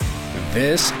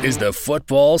This is the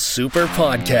Football Super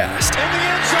Podcast. In the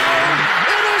end zone,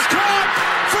 it is caught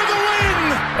for the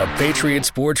win! A Patriot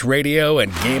Sports Radio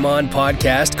and Game On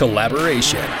podcast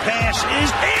collaboration. Pass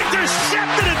is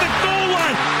intercepted at the goal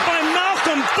line by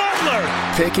Malcolm Butler.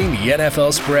 Picking the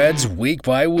NFL spreads week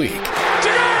by week.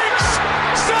 Diggs!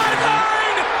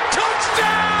 Sideline!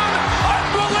 Touchdown!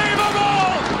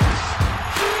 Unbelievable!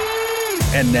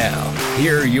 And now,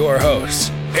 here are your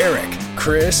hosts, Eric,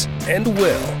 Chris, and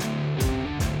Will.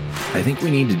 I think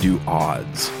we need to do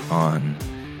odds on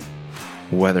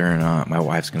whether or not my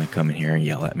wife's going to come in here and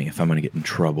yell at me if I'm going to get in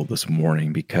trouble this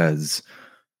morning, because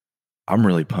I'm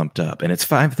really pumped up. And it's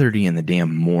 5:30 in the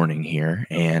damn morning here,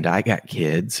 and I got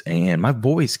kids, and my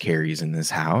voice carries in this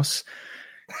house.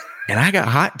 And I got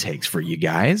hot takes for you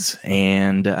guys,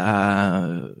 and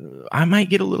I might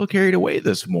get a little carried away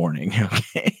this morning.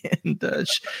 Okay, and,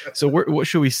 so what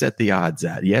should we set the odds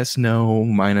at? Yes, no,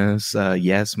 minus,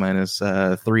 yes, minus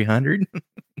 300.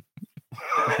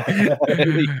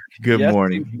 Good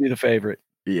morning. Be the favorite.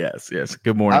 Yes.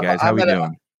 Good morning, guys. How we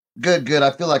doing? Good.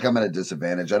 I feel like I'm at a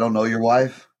disadvantage. I don't know your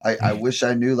wife. I wish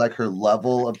I knew like her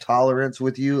level of tolerance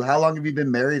with you. How long have you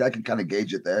been married? I can kind of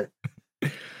gauge it there.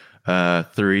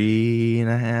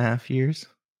 3.5 years.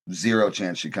 Zero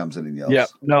chance she comes in and yells. Yep.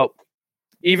 Nope.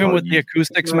 Even with the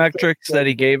acoustics metrics that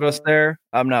he gave us there,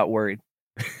 I'm not worried.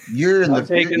 I'm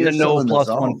taking the no plus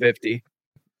 150.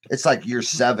 It's like year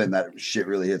 7 that shit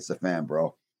really hits the fan,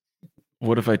 bro.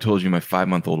 What if I told you my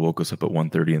 5-month-old woke us up at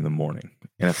 1:30 in the morning,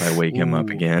 and if I wake him up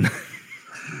again?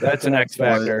 That's an X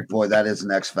factor. Boy, that is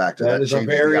an X factor. That is a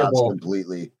changes variable. the odds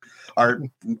completely. Our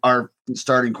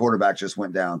starting quarterback just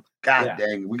went down. God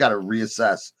dang, we got to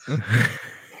reassess.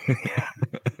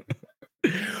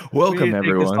 Welcome,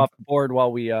 everyone. Take this off the board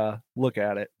while we look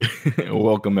at it.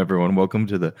 Welcome, everyone. Welcome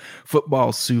to the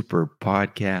Football Super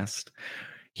Podcast.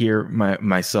 Here,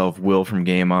 myself, Will from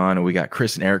Game On, and we got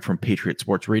Chris and Eric from Patriot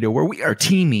Sports Radio, where we are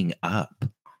teaming up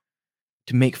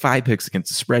to make 5 picks against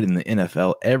the spread in the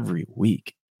NFL every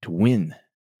week to win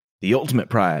the ultimate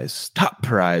prize, top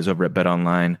prize over at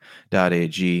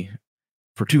betonline.ag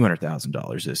for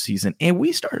 $200,000 this season. And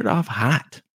we started off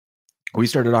hot. We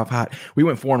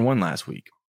went 4-1 last week.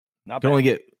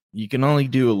 You can only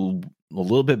do a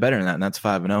little bit better than that, and that's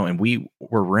 5-0. And we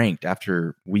were ranked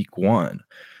after week 1,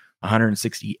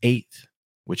 168th,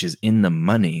 which is in the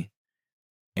money.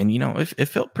 And, it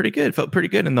felt pretty good.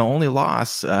 And the only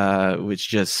loss, which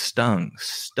just stung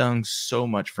so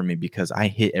much for me, because I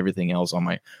hit everything else on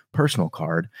my personal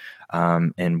card,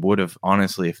 and would have,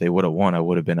 honestly, if they would have won, I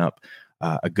would have been up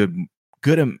a good,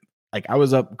 like I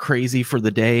was up crazy for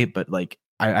the day, but like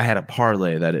I had a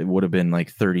parlay that it would have been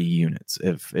like 30 units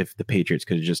if the Patriots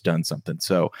could have just done something.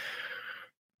 So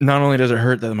not only does it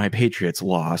hurt that my Patriots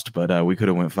lost, but we could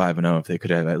have went 5-0 if they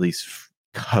could have at least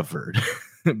covered.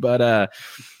 But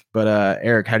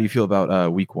Eric, how do you feel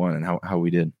about week 1 and how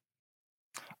we did?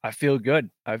 I feel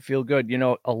good. A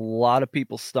lot of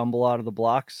people stumble out of the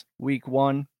blocks week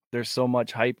 1. There's so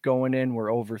much hype going in. We're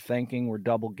overthinking. We're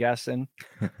double guessing.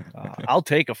 I'll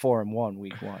take a 4-1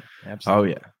 week 1. Absolutely. Oh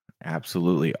yeah,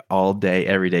 absolutely. All day,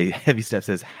 every day. Heavy Steph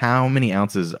says, how many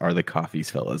ounces are the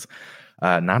coffees, fellas?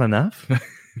 Not enough.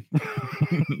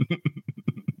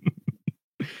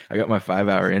 I got my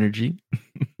 5-hour energy.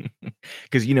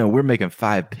 Because we're making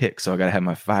 5 picks, so I gotta have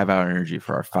my 5-hour energy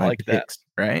for our 5 picks,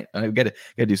 right? I gotta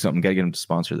do something. Gotta get them to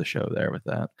sponsor the show there with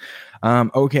that.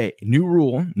 Okay, new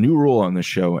rule on the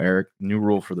show, Eric. New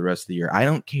rule for the rest of the year. I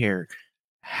don't care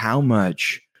how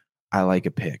much I like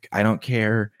a pick. I don't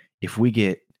care if we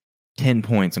get 10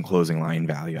 points in closing line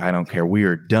value. I don't care. We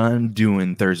are done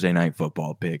doing Thursday night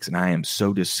football picks, and I am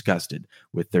so disgusted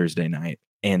with Thursday night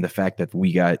and the fact that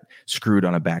we got screwed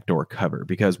on a backdoor cover,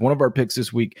 because one of our picks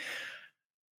this week,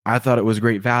 I thought it was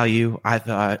great value. I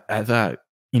thought, I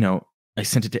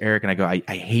sent it to Eric and I go,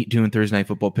 I hate doing Thursday night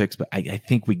football picks, but I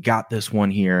think we got this one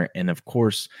here. And of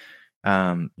course,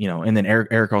 and then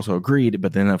Eric also agreed,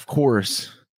 but then of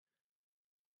course,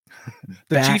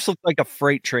 the Chiefs looked like a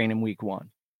freight train in week 1.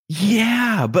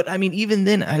 Yeah, but I mean, even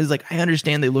then, I was like, I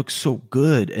understand they look so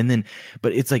good, and then,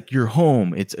 but it's like you're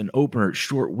home. It's an opener,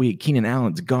 short week. Keenan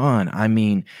Allen's gone. I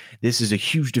mean, this is a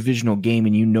huge divisional game,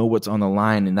 and you know what's on the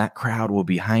line, and that crowd will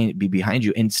be behind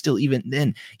you. And still, even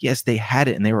then, yes, they had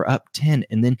it, and they were up 10.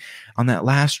 And then on that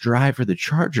last drive for the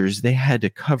Chargers, they had to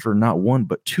cover not 1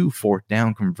 but 2 4th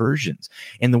down conversions,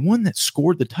 and the one that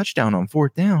scored the touchdown on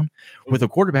 4th down with a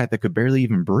quarterback that could barely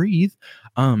even breathe.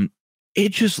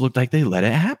 It just looked like they let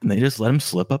it happen. They just let him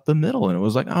slip up the middle, and it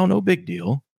was like, oh, no big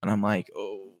deal. And I'm like,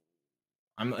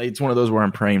 it's one of those where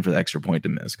I'm praying for the extra point to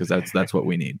miss, because that's what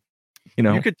we need.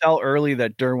 You could tell early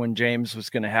that Derwin James was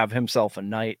going to have himself a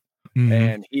night.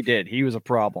 and he did. He was a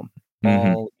problem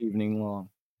all evening long.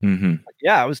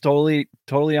 Yeah, I was totally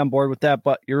on board with that.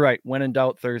 But you're right. When in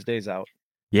doubt, Thursday's out.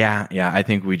 Yeah. I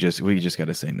think we just got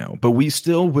to say no, but we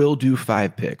still will do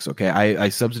 5 picks. Okay, I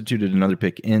substituted another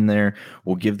pick in there.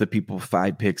 We'll give the people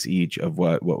 5 picks each of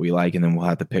what we like, and then we'll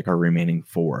have to pick our remaining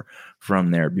 4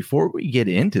 from there. Before we get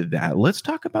into that, let's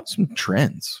talk about some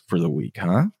trends for the week,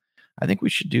 huh? I think we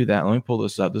should do that. Let me pull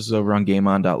this up. This is over on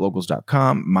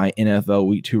GameOn.locals.com. My NFL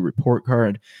Week 2 report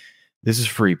card. This is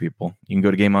free, people. You can go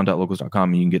to GameOn.locals.com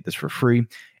and you can get this for free.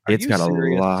 It's got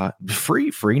serious? A lot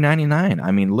free 99.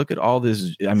 I mean, look at all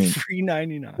this. I mean, free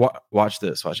 99. Watch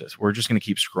this. We're just going to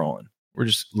keep scrolling. We're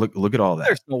just look at all that.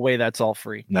 There's no way that's all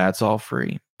free. That's all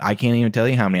free. I can't even tell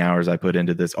you how many hours I put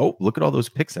into this. Oh, look at all those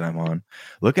picks that I'm on.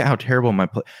 Look at how terrible my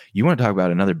play. You want to talk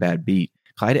about another bad beat?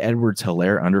 Clyde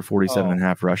Edwards-Helaire under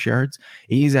 47.5 rush yards.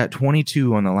 He's at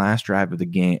 22 on the last drive of the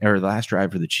game, or the last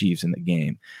drive for the Chiefs in the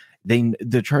game.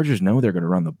 The Chargers know they're going to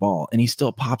run the ball, and he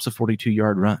still pops a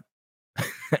 42-yard run.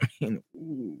 I mean,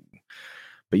 ooh.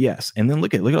 But yes, and then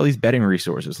look at all these betting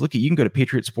resources. You can go to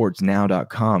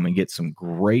patriotsportsnow.com and get some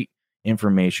great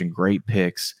information, great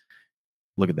picks.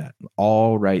 Look at that.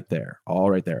 All right there.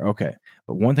 Okay.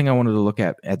 But one thing I wanted to look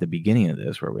at the beginning of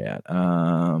this, where we at?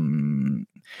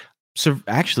 So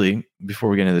actually, before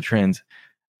we get into the trends,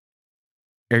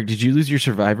 Eric, did you lose your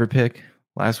Survivor pick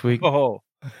last week? Oh,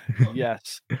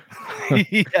 yes.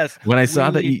 Yes. When I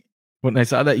saw that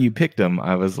you picked them,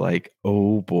 I was like,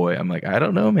 oh boy. I'm like, I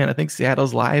don't know, man. I think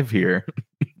Seattle's live here.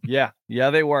 Yeah,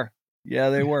 they were.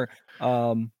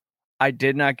 I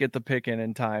did not get the pick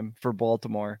in time for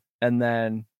Baltimore. And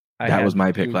then that was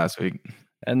my pick last week.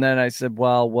 And then I said,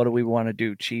 well, what do we want to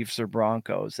do? Chiefs or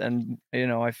Broncos? And,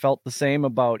 I felt the same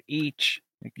about each.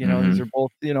 These are both,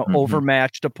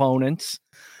 overmatched opponents.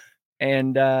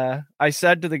 And I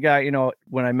said to the guy,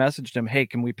 when I messaged him, hey,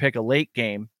 can we pick a late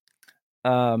game?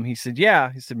 He said,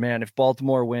 yeah. He said, man, if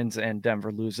Baltimore wins and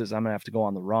Denver loses, I'm going to have to go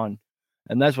on the run.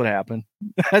 And that's what happened.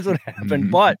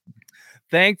 But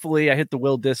thankfully, I hit the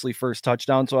Will Dissly first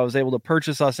touchdown, so I was able to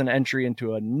purchase us an entry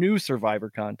into a new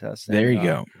Survivor contest. And, there you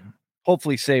go.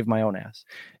 Hopefully save my own ass.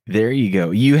 There you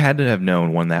go. You had to have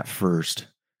known when that first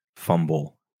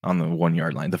fumble on the 1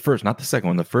 yard line, the first, not the second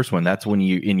one, the first one, that's when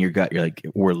you, in your gut, you're like,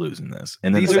 we're losing this.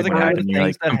 And then these are the kind of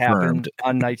things that confirmed. Happen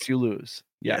on nights you lose.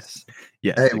 Yes.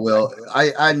 Yes. Hey, Will,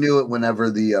 I knew it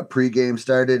whenever the pregame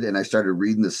started and I started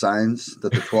reading the signs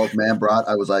that the 12th man brought.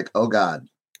 I was like, oh God,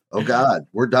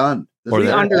 we're done. We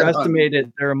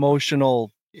underestimated their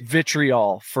emotional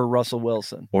vitriol for Russell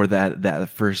Wilson. Or that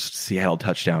first Seattle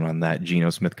touchdown on that Geno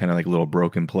Smith kind of like little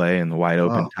broken play and the wide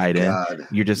open tight end.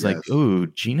 You're just like, ooh,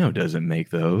 Geno doesn't make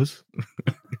those.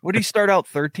 Would he start out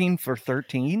 13 for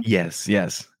 13? Yes.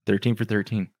 13 for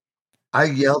 13. I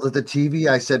yelled at the TV.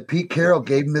 I said, Pete Carroll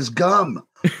gave him his gum.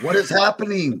 What is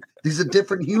happening? He's a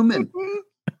different human.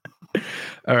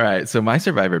 All right. So my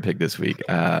Survivor pick this week,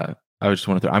 I just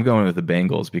want to throw, I'm going with the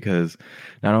Bengals because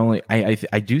not only I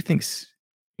do think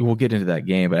we'll get into that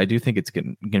game, but I do think it's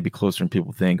going to be closer than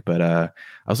people think. But I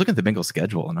was looking at the Bengals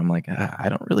schedule and I'm like, I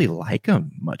don't really like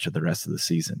them much of the rest of the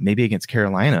season. Maybe against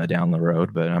Carolina down the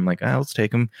road, but I'm like, let's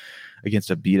take them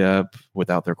against a beat up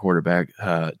without their quarterback,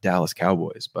 Dallas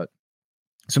Cowboys. But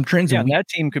some trends. Yeah, that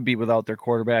team could be without their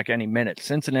quarterback any minute.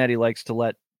 Cincinnati likes to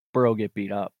let Burrow get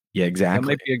beat up. Yeah, exactly. That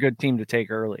might be a good team to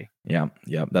take early. Yeah,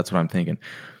 that's what I'm thinking.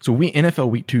 So NFL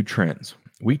Week 2 trends.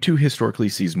 Week 2 historically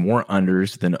sees more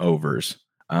unders than overs.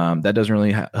 That doesn't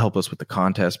really help us with the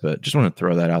contest, but just want to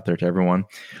throw that out there to everyone.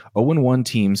 0-1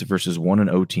 teams versus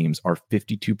 1-0 teams are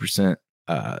 52%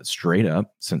 straight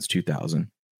up since 2000.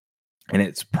 And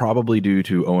it's probably due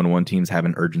to 0-1 teams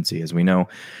having urgency. As we know,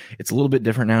 it's a little bit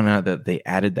different now that they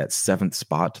added that 7th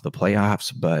spot to the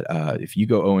playoffs. But if you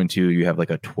go 0-2, you have like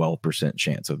a 12%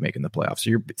 chance of making the playoffs. So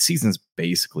your season's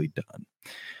basically done.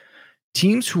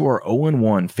 Teams who are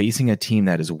 0-1 facing a team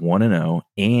that is 1-0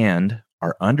 and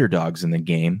are underdogs in the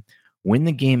game win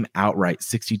the game outright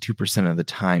 62% of the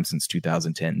time since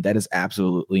 2010. That is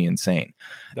absolutely insane.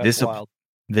 That's wild.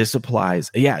 This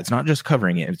applies. Yeah, it's not just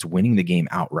covering it. It's winning the game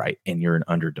outright, and you're an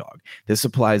underdog. This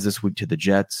applies this week to the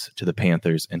Jets, to the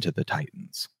Panthers, and to the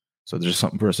Titans. So there's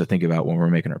something for us to think about when we're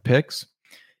making our picks.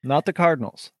 Not the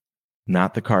Cardinals.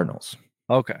 Not the Cardinals.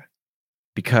 Okay.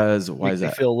 Because why is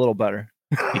that? Feel a little better.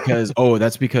 Because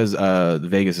that's because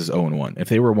Vegas is 0-1. If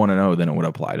they were 1-0, then it would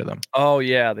apply to them. Oh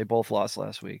yeah, they both lost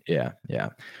last week. Yeah.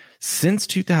 Since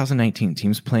 2019,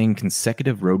 teams playing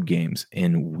consecutive road games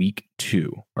in week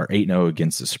 2 are 8-0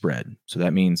 against the spread. So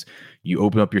that means you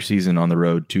open up your season on the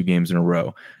road 2 games in a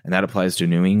row, and that applies to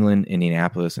New England,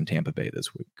 Indianapolis, and Tampa Bay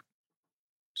this week.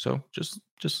 So just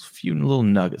a few little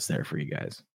nuggets there for you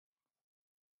guys.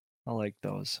 I like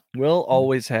those. Will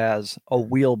always has a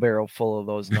wheelbarrow full of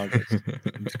those nuggets.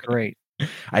 It's great.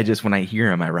 When I hear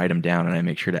them, I write them down and I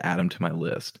make sure to add them to my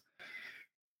list.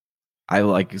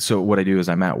 So what I do is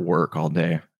I'm at work all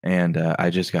day and I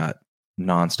just got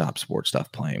nonstop sports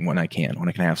stuff playing when I can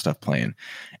have stuff playing.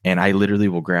 And I literally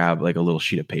will grab like a little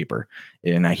sheet of paper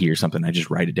and I hear something. I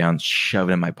just write it down, shove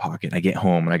it in my pocket. I get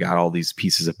home and I got all these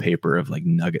pieces of paper of like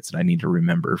nuggets that I need to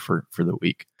remember for the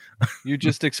week. You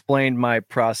just explained my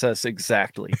process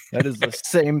exactly. That is the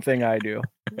same thing I do.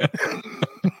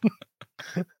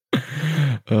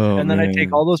 And then I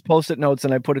take all those Post-it notes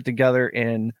and I put it together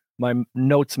in my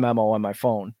notes memo on my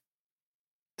phone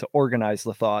to organize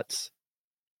the thoughts.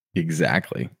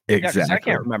 Exactly. Yeah, I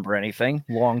can't remember anything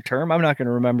long term. I'm not going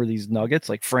to remember these nuggets.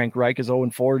 Like Frank Reich is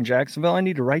 0-4 in Jacksonville. I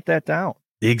need to write that down.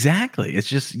 Exactly. It's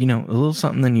just, a little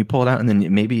something, then you pull it out and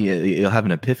then maybe you'll have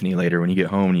an epiphany later when you get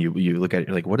home and you look at it,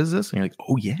 you're like, what is this? And you're like,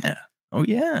 oh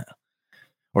yeah.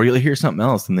 Or you'll hear something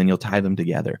else and then you'll tie them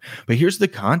together. But here's the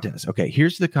contest. Okay,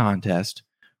 here's the contest.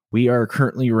 We are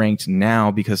currently ranked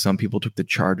now because some people took the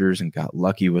Chargers and got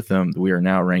lucky with them. We are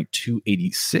now ranked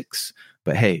 286.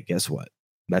 But hey, guess what?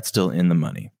 That's still in the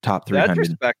money. Top 300. That's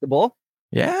respectable.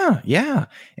 Yeah.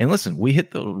 And listen, we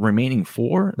hit the remaining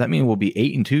 4. That means we'll be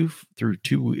 8-2 through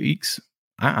 2 weeks.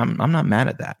 I'm not mad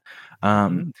at that.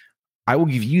 I will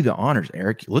give you the honors,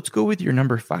 Eric. Let's go with your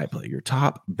number 5 play, your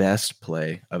top best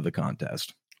play of the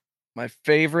contest. My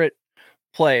favorite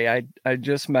play, I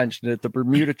just mentioned it, the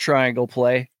Bermuda Triangle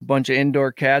play. A bunch of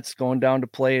indoor cats going down to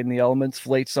play in the elements,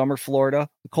 late summer Florida.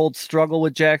 The Colts struggle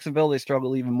with Jacksonville. They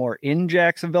struggle even more in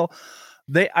Jacksonville.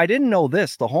 I didn't know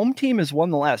this. The home team has won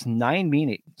the last 9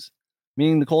 meetings,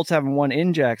 meaning the Colts haven't won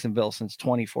in Jacksonville since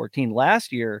 2014.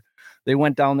 Last year, they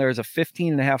went down there as a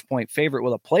 15.5-point favorite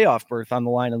with a playoff berth on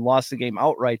the line and lost the game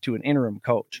outright to an interim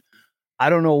coach. I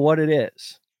don't know what it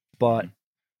is, but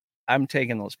I'm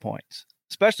taking those points,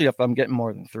 especially if I'm getting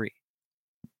more than 3.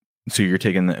 So you're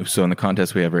taking so in the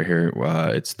contest we have right here,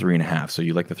 it's 3.5. So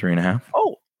you like the 3.5?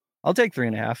 Oh, I'll take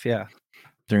 3.5. Yeah.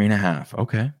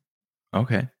 3.5.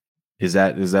 Okay. Is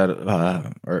that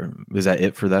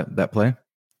it for that play?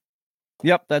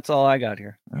 Yep, that's all I got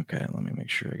here. Okay, let me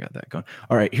make sure I got that going.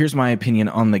 All right, here's my opinion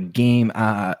on the game.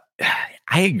 I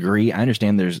agree. I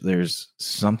understand there's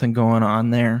something going on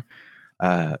there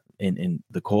in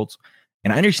the Colts.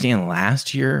 And I understand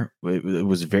last year it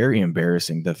was very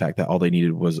embarrassing, the fact that all they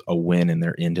needed was a win and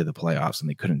they're into the playoffs and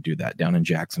they couldn't do that down in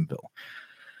Jacksonville.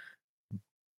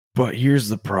 But here's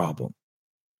the problem.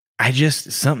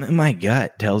 Something in my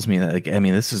gut tells me that,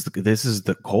 this is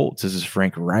the Colts. This is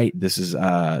Frank Reich. This is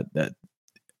that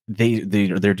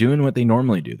they're doing what they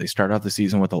normally do. They start off the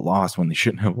season with a loss when they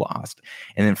shouldn't have lost.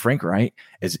 And then Frank Reich,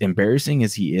 as embarrassing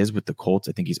as he is with the Colts,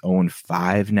 I think he's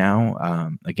 0-5 now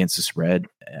against the spread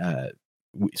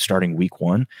starting week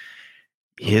 1.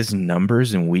 His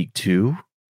numbers in week 2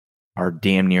 are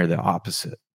damn near the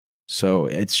opposite. So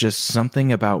it's just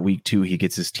something about week 2. He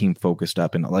gets his team focused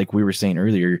up. And like we were saying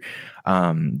earlier,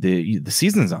 the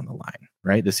season's on the line,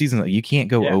 right? The season, you can't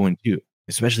go 0-2,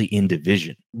 especially in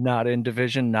division. Not in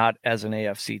division, not as an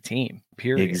AFC team,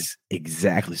 period.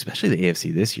 Exactly, especially the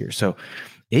AFC this year. So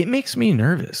it makes me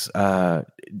nervous.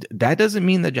 That doesn't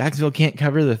mean that Jacksonville can't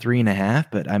cover the 3.5,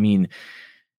 but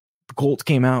the Colts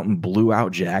came out and blew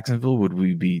out Jacksonville. Would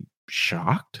we be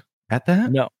shocked at that?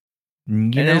 No.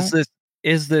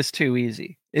 Is this too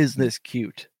easy? Is this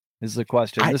cute? Is the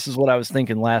question. This is what I was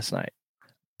thinking last night.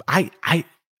 I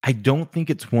don't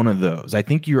think it's one of those. I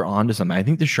think you're onto something. I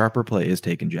think the sharper play is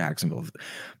taking Jacksonville,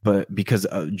 but because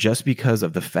of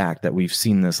the fact that we've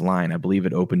seen this line, I believe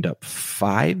it opened up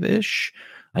 5-ish.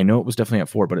 I know it was definitely at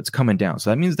 4, but it's coming down.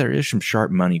 So that means there is some sharp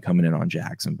money coming in on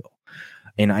Jacksonville.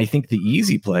 And I think the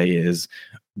easy play is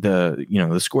the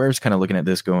squares kind of looking at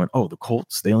this going, oh, the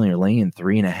Colts, they only are laying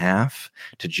 3.5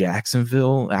 to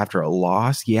Jacksonville after a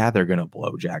loss. Yeah, they're going to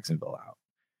blow Jacksonville out.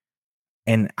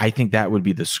 And I think that would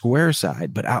be the square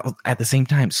side. But at the same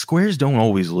time, squares don't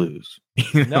always lose.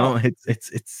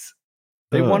 It's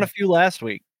they won a few last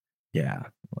week. Yeah.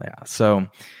 So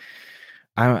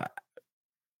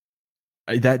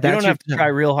you don't have to try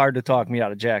real hard to talk me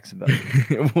out of Jacksonville.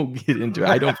 We'll get into it.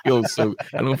 I don't feel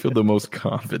the most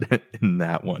confident in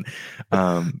that one.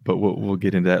 But we'll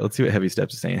get into that. Let's see what Heavy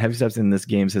Steps is saying. Heavy Steps in this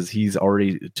game says he's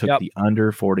already took the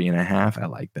under 40.5. I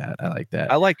like that.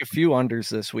 I like a few unders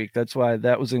this week. That's why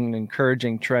that was an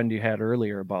encouraging trend you had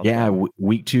earlier about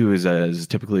week 2 is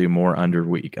typically a more under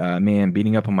week.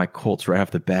 Beating up on my Colts right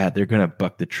off the bat. They're going to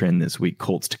buck the trend this week.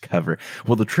 Colts to cover.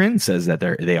 Well, the trend says that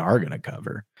they are going to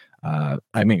cover.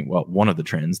 One of the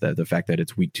trends, the fact that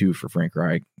it's week 2 for Frank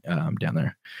Reich down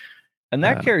there, and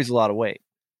that carries a lot of weight.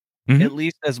 at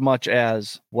least as much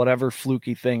as whatever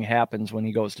fluky thing happens when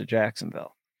he goes to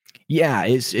Jacksonville. Yeah,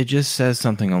 it just says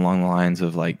something along the lines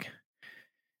of like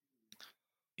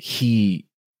he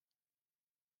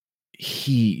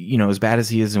as bad as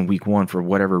he is in week 1 for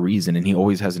whatever reason, and he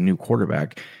always has a new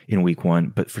quarterback in week 1,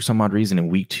 but for some odd reason in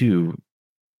week 2,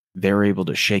 they're able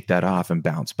to shake that off and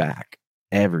bounce back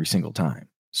every single time.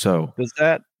 So does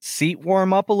that seat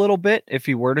warm up a little bit if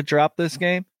he were to drop this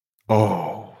game?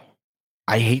 Oh,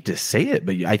 I hate to say it,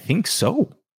 but I think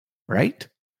so. Right?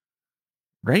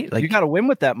 Like you got to win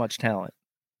with that much talent.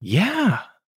 Yeah.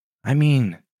 I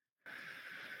mean,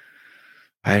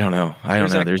 I don't know.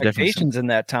 There's expectations in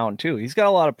that town too. He's got a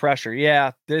lot of pressure.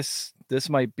 Yeah, this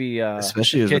might be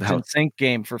especially a kitchen sink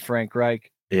game for Frank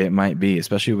Reich. It might be,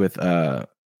 especially with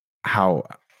how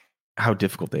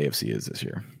difficult the AFC is this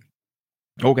year.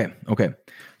 Okay.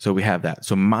 So we have that.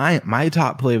 So my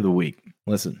top play of the week.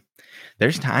 Listen,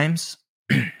 there's times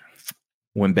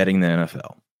when betting the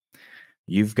NFL,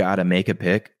 you've got to make a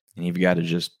pick. And you've got to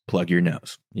just plug your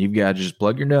nose. You've got to just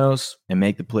plug your nose and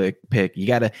make the pick. You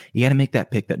got to make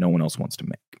that pick that no one else wants to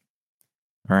make.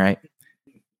 All right.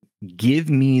 Give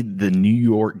me the New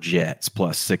York Jets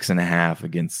plus 6.5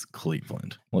 against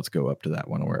Cleveland. Let's go up to that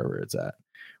one, wherever it's at.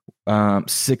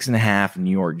 6.5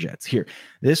 New York Jets. Here,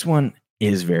 this one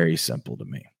is very simple to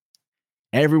me.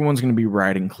 Everyone's going to be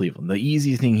riding Cleveland. The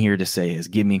easy thing here to say is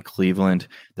give me Cleveland.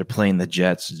 They're playing the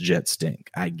Jets. Jets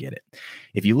stink. I get it.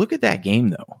 If you look at that game,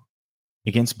 though,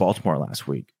 against Baltimore last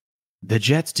week, the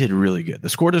Jets did really good. The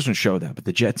score doesn't show that, but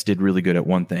the Jets did really good at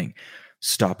one thing,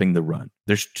 stopping the run.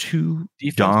 There's two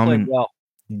dominant. Well.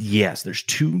 Yes, there's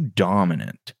two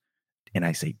dominant, and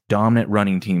I say dominant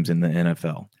running teams in the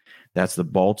NFL. That's the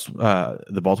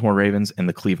Baltimore Ravens and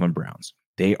the Cleveland Browns.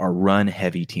 They are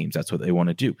run-heavy teams. That's what they want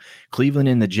to do. Cleveland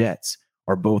and the Jets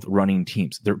are both running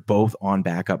teams. They're both on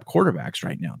backup quarterbacks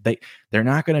right now. They're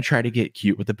not going to try to get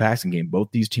cute with the passing game. Both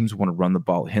these teams want to run the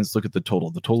ball. Hence, look at the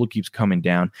total. The total keeps coming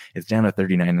down. It's down to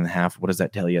 39.5. What does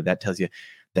that tell you? That tells you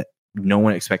that no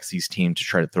one expects these teams to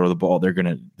try to throw the ball. This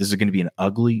is going to be an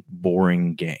ugly,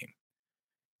 boring game.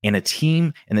 And a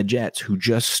team in the Jets who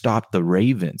just stopped the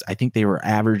Ravens, I think they were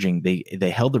averaging,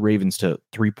 they held the Ravens to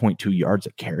 3.2 yards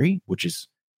a carry, which is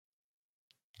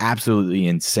absolutely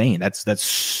insane.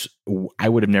 That's I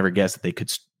would have never guessed that they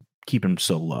could keep them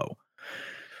so low.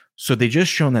 So they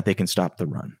just shown that they can stop the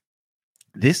run.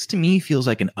 This to me feels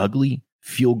like an ugly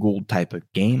field goal type of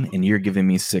game, and you're giving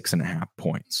me 6.5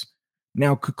 points.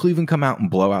 Now, could Cleveland come out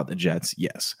and blow out the Jets?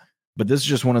 Yes. But this is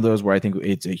just one of those where I think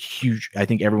it's I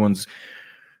think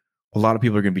a lot of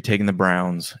people are going to be taking the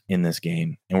Browns in this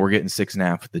game, and we're getting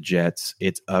 6.5 with the Jets.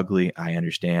 It's ugly, I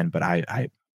understand, but I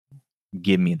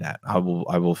give me that. I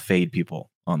will fade people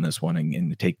on this one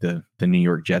and take the New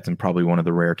York Jets, and probably one of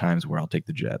the rare times where I'll take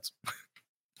the Jets.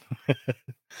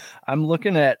 I'm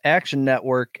looking at Action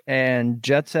Network, and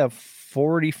Jets have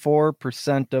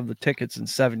 44% of the tickets and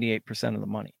 78% of the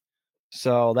money.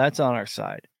 So that's on our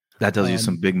side. That tells you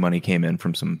some big money came in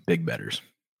from some big bettors.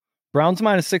 Browns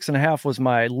minus 6.5 was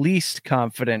my least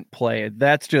confident play.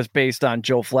 That's just based on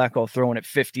Joe Flacco throwing it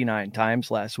 59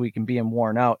 times last week and being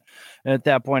worn out. And at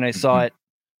that point, I saw it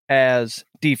as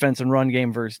defense and run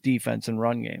game versus defense and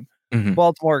run game.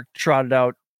 Baltimore trotted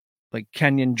out like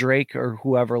Kenyon Drake or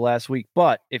whoever last week.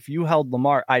 But if you held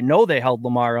Lamar, I know they held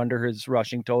Lamar under his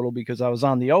rushing total because I was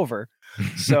on the over.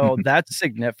 So that's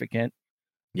significant.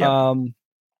 Yep.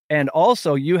 And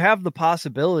also you have the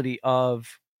possibility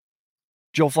of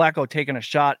Joe Flacco taking a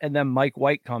shot, and then Mike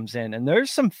White comes in, and there's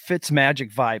some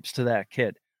Fitzmagic vibes to that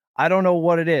kid. I don't know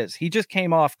what it is. He just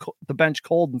came off the bench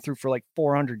cold and threw for like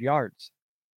 400 yards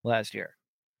last year.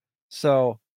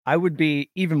 So I would be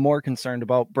even more concerned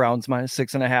about Browns minus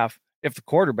 6.5 if the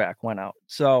quarterback went out.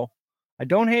 So I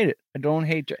don't hate it. I don't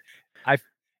hate it.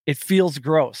 It feels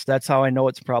gross. That's how I know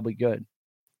it's probably good.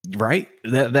 Right?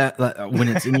 That when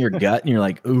it's in your gut and you're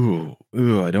like, ooh,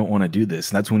 I don't want to do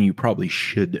this. And that's when you probably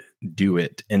should do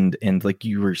it. And like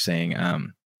you were saying,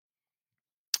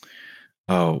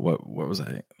 what was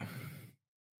I?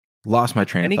 Lost my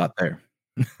train of thought there.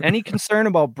 Any concern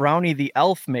about Brownie the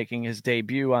Elf making his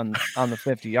debut on the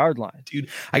 50-yard line? Dude,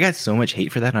 I got so much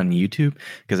hate for that on YouTube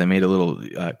because I made a little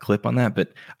clip on that.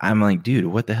 But I'm like, dude,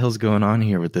 what the hell's going on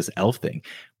here with this elf thing?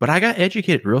 But I got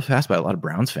educated real fast by a lot of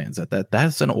Browns fans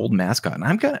that's an old mascot,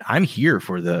 and I'm here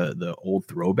for the old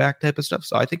throwback type of stuff.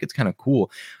 So I think it's kind of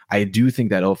cool. I do think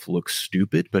that elf looks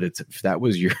stupid, but if that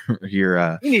was your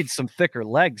he needs some thicker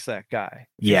legs. That guy,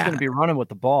 yeah, he's going to be running with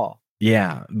the ball.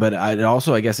 Yeah, but I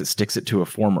guess it sticks it to a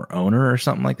former owner or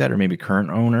something like that, or maybe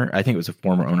current owner. I think it was a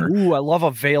former owner. Ooh, I love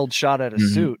a veiled shot at a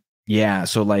suit. Yeah,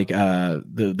 so like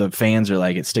the fans are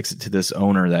like, it sticks it to this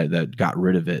owner that got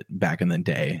rid of it back in the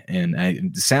day, and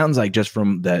it sounds like just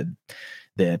from the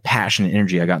passion and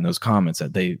energy I got in those comments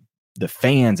that the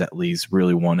fans at least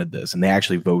really wanted this, and they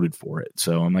actually voted for it.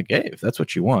 So I'm like, hey, if that's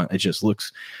what you want, it just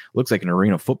looks like an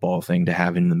arena football thing to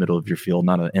have in the middle of your field,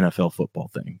 not an NFL football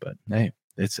thing. But hey,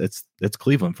 it's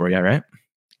Cleveland for you, right?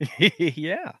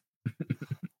 Yeah,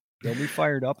 they'll be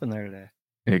fired up in there today.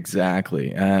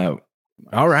 Exactly.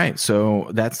 All right,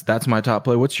 so that's my top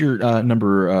play. What's your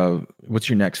what's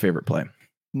your next favorite play?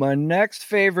 My next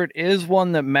favorite is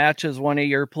one that matches one of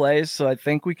your plays, so I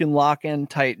think we can lock in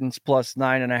Titans plus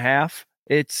 9.5.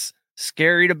 It's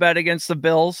scary to bet against the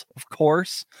Bills, of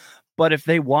course, but if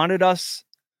they wanted us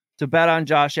to bet on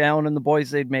Josh Allen and the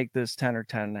boys, they'd make this 10 or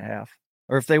 10.5.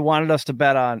 Or if they wanted us to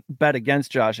bet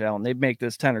against Josh Allen, they'd make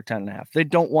this 10 or 10.5. They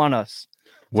don't want us.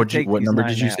 What number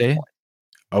did you say? Points.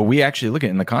 Oh, we actually look at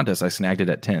in the contest. I snagged it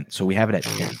at 10, so we have it at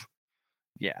 10.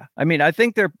 Yeah, I mean, I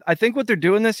think what they're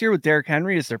doing this year with Derrick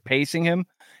Henry is they're pacing him.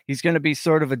 He's going to be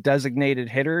sort of a designated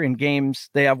hitter in games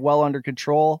they have well under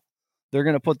control. They're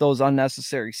going to put those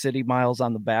unnecessary city miles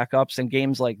on the backups. In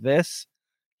games like this,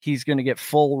 he's going to get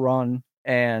full run,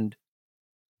 and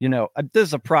this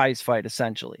is a prize fight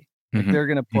essentially. Mm-hmm. They're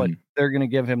going to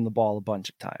give him the ball a bunch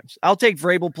of times. I'll take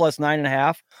Vrabel plus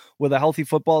 9.5 with a healthy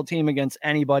football team against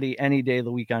anybody, any day of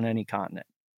the week on any continent.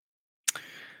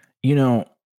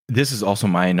 This is also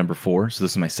my number 4. So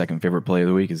this is my second favorite play of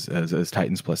the week is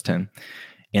Titans plus 10.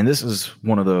 And this is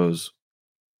one of those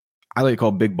I like to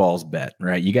call big balls bet,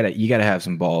 right? You gotta have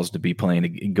some balls to be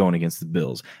going against the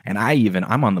Bills. And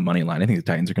I'm on the money line. I think the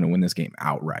Titans are going to win this game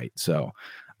outright. So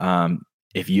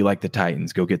if you like the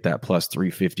Titans, go get that plus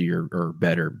 350 or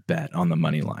better bet on the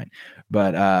money line.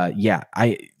 But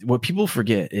what people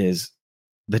forget is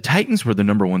the Titans were the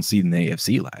number 1 seed in the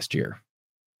AFC last year.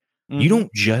 You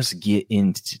don't just get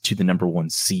into the number 1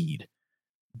 seed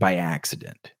by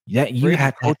accident. Yeah, you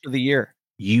have coach of the year.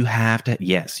 You have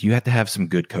to have some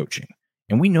good coaching,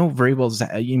 and we know Vrabel's.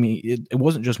 It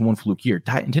wasn't just one fluke year.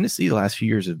 Tennessee the last few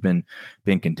years have been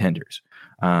contenders,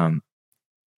 and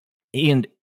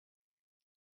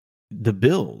the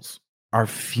Bills are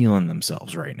feeling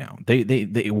themselves right now.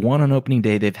 They won on opening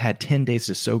day. They've had 10 days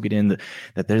to soak it in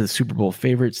that they're the Super Bowl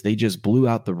favorites. They just blew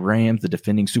out the Rams, the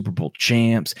defending Super Bowl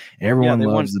champs. Everyone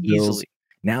loves the Bills. Easily.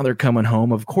 Now they're coming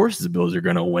home. Of course, the Bills are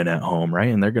going to win at home, right?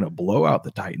 And they're going to blow out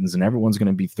the Titans, and everyone's going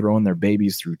to be throwing their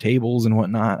babies through tables and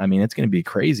whatnot. I mean, it's going to be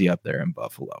crazy up there in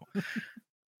Buffalo,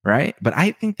 right? But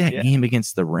I think that game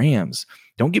against the Rams,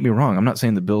 don't get me wrong, I'm not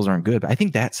saying the Bills aren't good, but I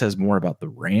think that says more about the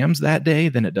Rams that day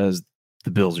than it does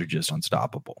the Bills are just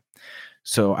unstoppable.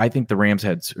 So I think the Rams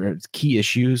had key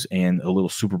issues and a little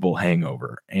Super Bowl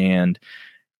hangover, and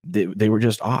they were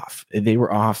just off. They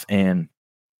were off, and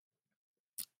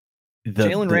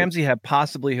Jalen Ramsey had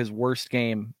possibly his worst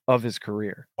game of his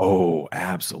career. Oh,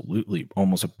 absolutely.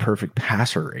 Almost a perfect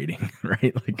passer rating,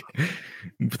 right? Like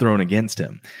thrown against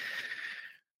him.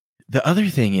 The other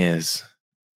thing is,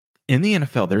 in the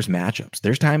NFL, there's matchups.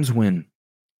 There's times when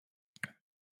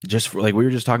like we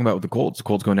were just talking about with the Colts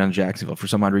going down to Jacksonville. For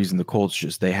some odd reason, the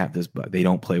Colts they have this bug. They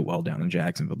don't play well down in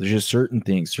Jacksonville. There's just certain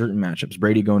things, certain matchups.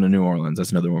 Brady going to New Orleans.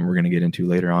 That's another one we're going to get into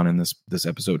later on in this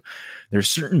episode. There's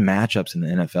certain matchups in the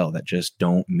NFL that just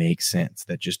don't make sense,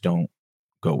 that just don't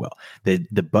go well.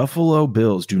 The Buffalo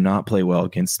Bills do not play well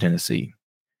against Tennessee.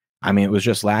 I mean, it was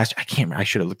just last. I can't remember. I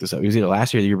should have looked this up. It was either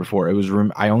last year or the year before. It was.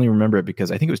 I only remember it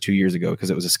because I think it was 2 years ago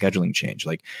because it was a scheduling change.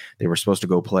 Like they were supposed to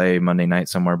go play Monday night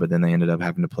somewhere, but then they ended up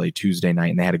having to play Tuesday night,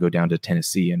 and they had to go down to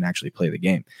Tennessee and actually play the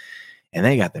game. And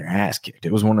they got their ass kicked.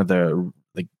 It was one of the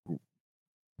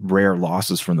rare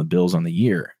losses from the Bills on the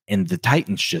year, and the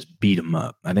Titans just beat them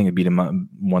up. I think it beat them up,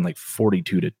 won like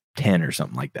 42-10 or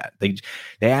something like that. They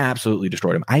absolutely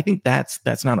destroyed them. I think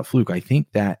that's not a fluke. I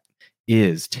think that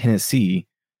is Tennessee.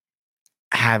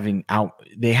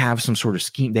 They have some sort of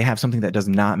scheme. They have something that does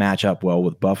not match up well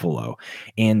with Buffalo.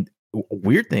 And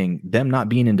weird thing, them not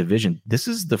being in division, this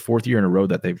is the 4th year in a row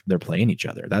that they're playing each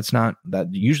other. That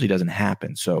usually doesn't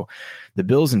happen. So the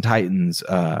Bills and Titans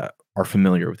are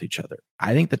familiar with each other.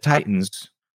 I think the Titans,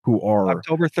 who are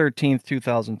October 13th,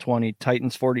 2020,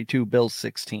 Titans 42, Bills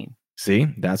 16.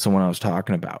 See, that's the one I was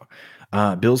talking about.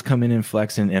 Bills come in and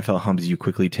flex, and NFL humps you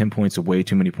quickly. 10 points away,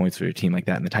 too many points for a team like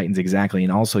that. And the Titans exactly.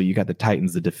 And also, you got the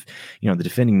Titans, the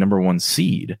defending number 1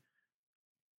 seed.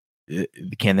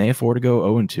 Can they afford to go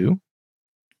 0-2?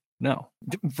 No.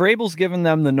 Vrabel's given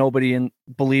them the nobody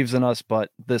believes in us,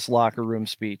 but this locker room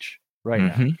speech right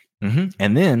now. Mm-hmm.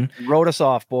 And then wrote us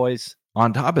off, boys.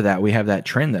 On top of that, we have that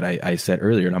trend that I said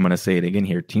earlier, and I'm going to say it again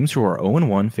here. Teams who are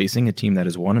 0-1 facing a team that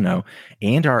is 1-0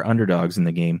 and are underdogs in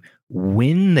the game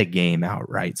win the game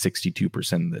outright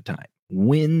 62% of the time.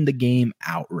 Win the game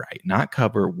outright, not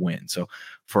cover, win. So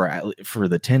for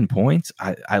the 10 points,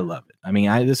 I love it. I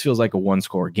mean, this feels like a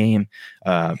one-score game.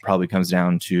 Probably comes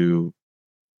down to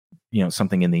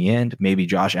something in the end. Maybe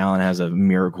Josh Allen has a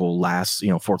miracle last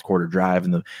fourth quarter drive,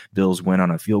 and the Bills win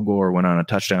on a field goal or win on a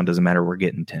touchdown. Doesn't matter. We're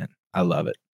getting 10. I love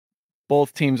it.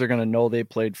 Both teams are going to know they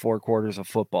played 4 quarters of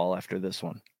football after this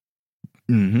one.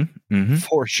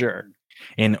 For sure.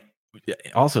 And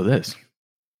also this,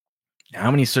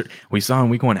 how many we saw in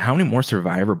week 1, how many more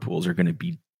survivor pools are going to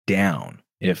be down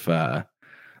if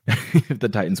if the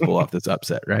Titans pull off this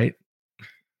upset, right?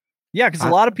 Yeah, because a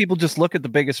lot of people just look at the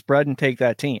biggest spread and take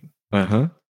that team.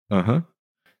 And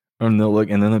they'll look,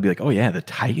 and then they'll be like, "Oh yeah, the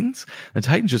Titans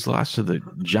just lost to the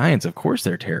Giants. Of course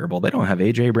they're terrible. They don't have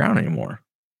AJ Brown anymore."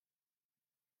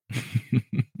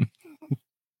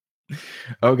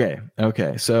 Okay.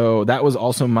 So that was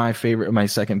also my favorite, my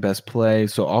second best play.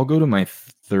 So I'll go to my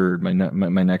third,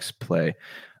 my next play.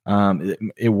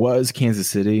 It was Kansas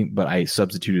City, but I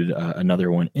substituted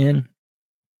another one in.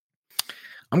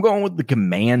 I'm going with the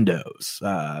Commandos,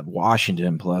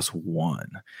 Washington +1.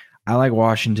 I like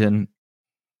Washington.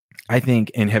 I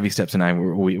think, and Heavy Steps and I,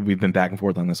 we've been back and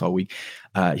forth on this all week.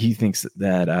 He thinks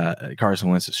that Carson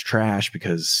Wentz is trash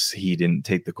because he didn't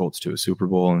take the Colts to a Super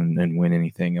Bowl and win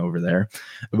anything over there.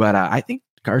 But I think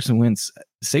Carson Wentz,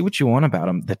 say what you want about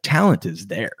him, the talent is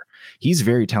there. He's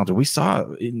very talented. We saw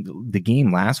in the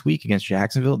game last week against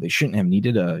Jacksonville, they shouldn't have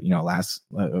needed a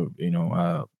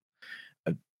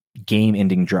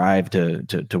game-ending drive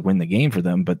to win the game for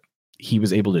them, but he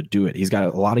was able to do it. He's got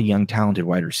a lot of young, talented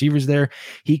wide receivers there.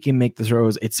 He can make the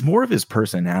throws. It's more of his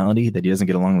personality that he doesn't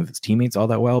get along with his teammates all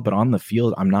that well, but on the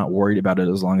field, I'm not worried about it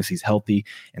as long as he's healthy,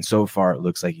 and so far, it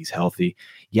looks like he's healthy.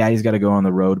 Yeah, he's got to go on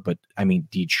the road, but, I mean,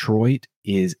 Detroit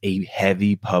is a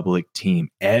heavy public team.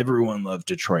 Everyone loved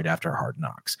Detroit after Hard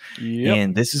Knocks,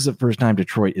 and this is the first time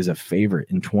Detroit is a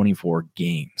favorite in 24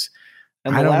 games.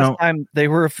 And the last time they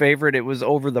were a favorite, it was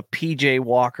over the PJ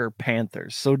Walker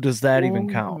Panthers. So does that even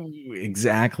count?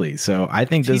 Exactly. So I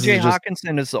think TJ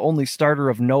Hawkinson is the only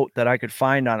starter of note that I could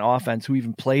find on offense who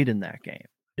even played in that game.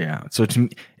 Yeah. So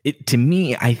to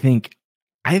me, I think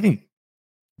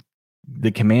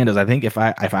the Commandos. I think if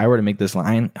I were to make this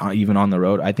line even on the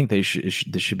road, I think this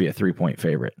should be a 3-point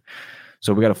favorite.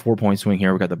 So we got a 4-point swing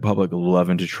here. We got the public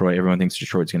loving Detroit. Everyone thinks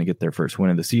Detroit's going to get their first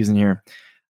win of the season here.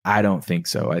 I don't think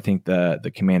so. I think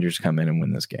the Commanders come in and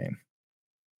win this game.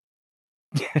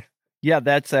 Yeah,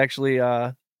 that's actually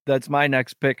that's my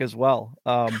next pick as well.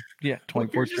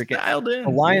 24 straight. The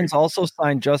Lions also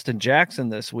signed Justin Jackson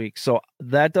this week, so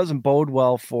that doesn't bode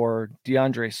well for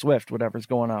DeAndre Swift, whatever's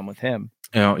going on with him.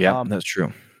 Oh, yeah, that's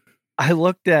true. I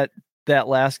looked at that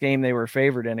last game they were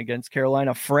favored in against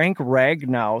Carolina. Frank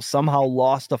Ragnow somehow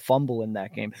lost a fumble in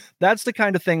that game. That's the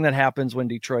kind of thing that happens when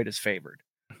Detroit is favored.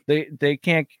 They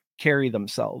can't carry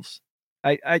themselves.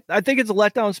 I think it's a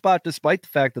letdown spot despite the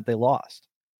fact that they lost.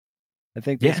 I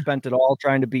think they spent it all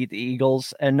trying to beat the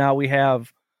Eagles, and now we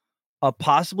have a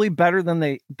possibly better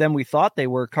than we thought they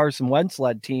were Carson Wentz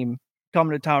led team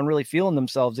coming to town, really feeling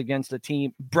themselves against a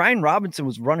team. Brian Robinson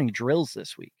was running drills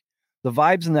this week. The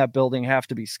vibes in that building have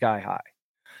to be sky high,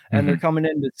 and they're coming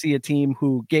in to see a team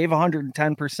who gave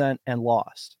 110% and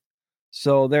lost.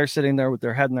 So they're sitting there with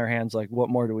their head in their hands, like, what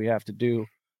more do we have to do?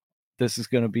 This is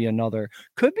going to be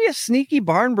could be a sneaky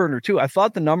barn burner too. I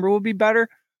thought the number would be better,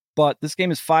 but this game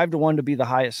is 5-1 to be the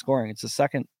highest scoring. It's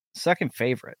the second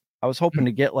favorite. I was hoping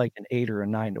to get like an 8 or a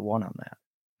 9-1 on that.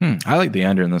 I like the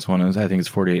under in this one. I think it's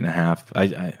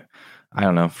 48.5. I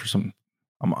don't know,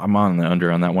 I'm on the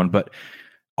under on that one, but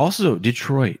also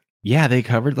Detroit. Yeah, they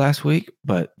covered last week,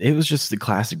 but it was just the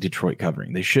classic Detroit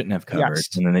covering. They shouldn't have covered,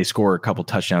 and then they score a couple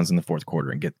touchdowns in the fourth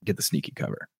quarter and get the sneaky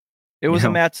cover. It was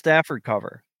a Matt Stafford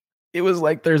cover. It was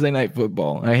like Thursday Night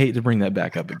Football. I hate to bring that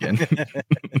back up again.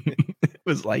 It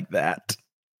was like that.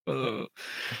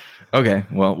 Okay,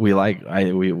 well, we like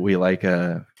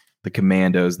the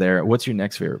Commandos there. What's your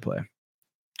next favorite play?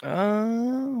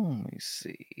 Let me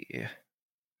see.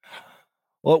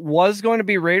 Well, it was going to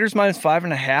be Raiders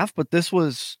 -5.5, but this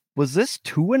was this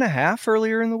 2.5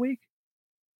 earlier in the week?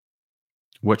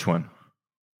 Which one?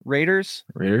 Raiders?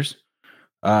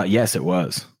 Yes, it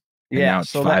was. And now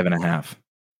it's 5.5.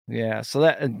 Yeah, so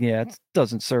it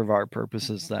doesn't serve our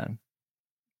purposes then.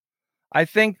 I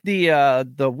think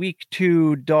the week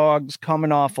 2 dogs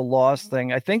coming off a loss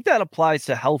thing, I think that applies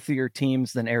to healthier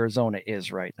teams than Arizona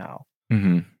is right now.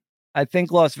 I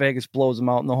think Las Vegas blows them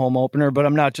out in the home opener, but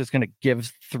I'm not just going to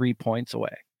give 3 points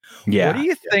away. Yeah. What do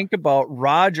you think about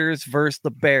Rodgers versus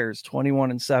the Bears,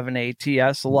 21-7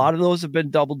 ATS? A lot of those have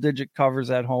been double-digit covers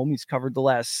at home. He's covered the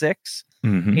last 6.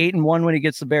 8-1 when he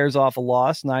gets the Bears off a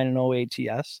loss,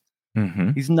 9-0 ATS.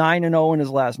 He's 9-0 in his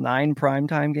last 9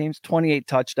 primetime games, 28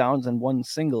 touchdowns and 1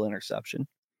 single interception.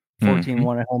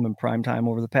 14-1 at home in primetime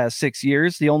over the past 6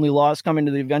 years. The only loss coming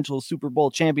to the eventual Super Bowl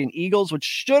champion Eagles, which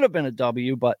should have been a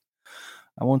W, but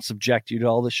I won't subject you to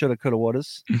all the shoulda, coulda,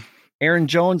 wouldas. Aaron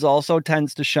Jones also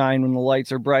tends to shine when the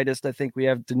lights are brightest. I think we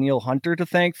have Danielle Hunter to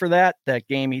thank for that. That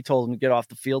game he told him to get off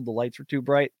the field. The lights were too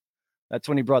bright. That's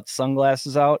when he brought the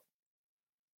sunglasses out.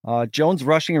 Jones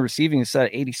rushing and receiving is set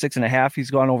at 86.5.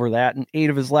 He's gone over that in 8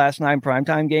 of his last 9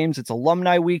 primetime games. It's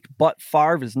alumni week, but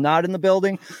Favre is not in the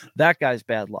building. That guy's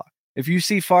bad luck. If you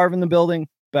see Favre in the building,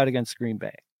 bet against Green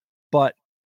Bay. But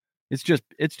it's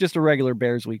just a regular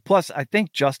Bears week. Plus, I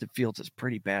think Justin Fields is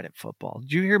pretty bad at football.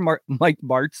 Did you hear Mike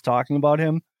Martz talking about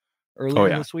him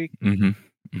earlier this week?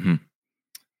 And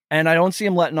I don't see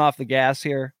him letting off the gas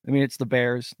here. I mean, it's the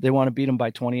Bears. They want to beat him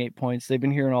by 28 points. They've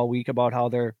been hearing all week about how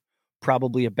they're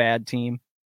probably a bad team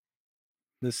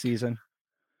this season.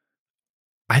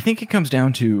 I think it comes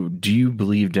down to, do you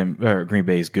believe Green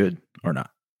Bay is good or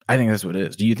not? I think that's what it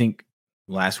is. Do you think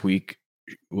last week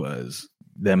was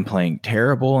them playing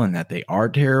terrible and that they are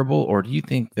terrible, or do you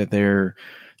think that they're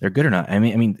good or not? I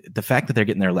mean, the fact that they're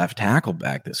getting their left tackle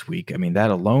back this week, I mean,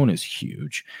 that alone is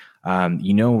huge.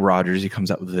 Rodgers, he comes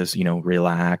up with this,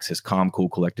 relax, his calm, cool,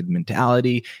 collected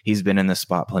mentality. He's been in this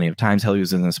spot plenty of times. Hell, he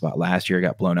was in this spot last year,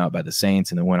 got blown out by the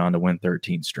Saints, and then went on to win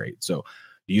 13 straight. So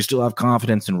do you still have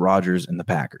confidence in Rodgers and the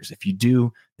Packers? If you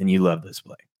do, then you love this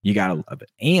play. You got to love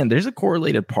it. And there's a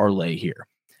correlated parlay here.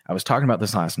 I was talking about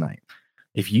this last night.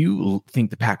 If you think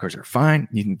the Packers are fine,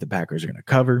 you think the Packers are going to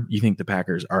cover, you think the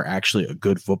Packers are actually a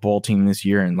good football team this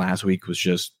year, and last week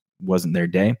wasn't their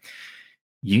day,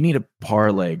 you need a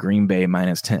parlay Green Bay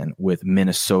 -10 with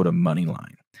Minnesota money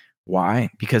line. Why?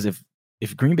 Because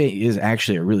if Green Bay is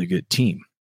actually a really good team,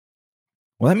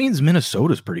 well, that means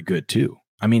Minnesota's pretty good too.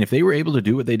 I mean, if they were able to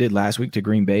do what they did last week to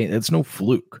Green Bay, that's no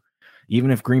fluke.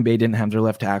 Even if Green Bay didn't have their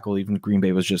left tackle, even if Green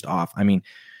Bay was just off. I mean,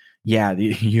 yeah,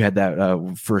 you had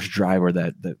that first drive where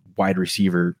that wide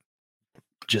receiver,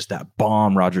 just that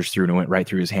bomb Rodgers threw and it went right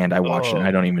through his hand. I watched it. And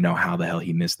I don't even know how the hell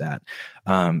he missed that.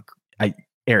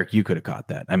 Eric, you could have caught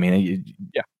that. I mean,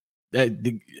 yeah,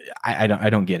 I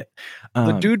don't get it.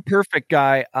 The Dude Perfect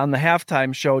guy on the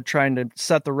halftime show trying to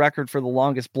set the record for the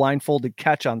longest blindfolded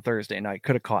catch on Thursday night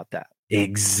could have caught that.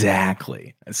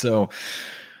 Exactly. So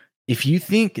if you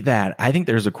think that, I think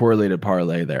there's a correlated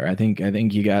parlay there. I think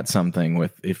you got something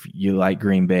with, if you like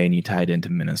Green Bay and you tied into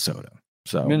Minnesota.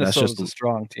 So Minnesota's a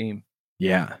strong team.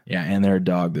 Yeah. And they're a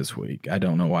dog this week. I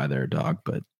don't know why they're a dog,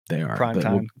 but they are. Prime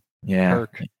time. Yeah.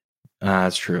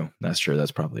 That's true.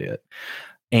 That's probably it.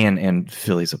 And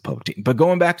Philly's a poke team. But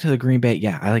going back to the Green Bay,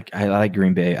 yeah, I like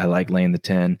Green Bay. I like laying the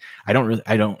 10. I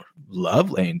don't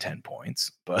love laying 10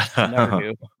 points, but never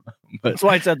do. But that's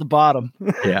why it's at the bottom.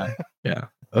 Yeah.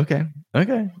 Okay.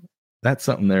 That's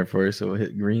something there for you. So we'll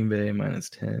hit Green Bay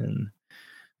 -10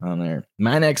 on there.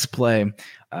 My next play,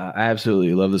 I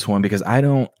absolutely love this one because I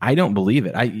don't believe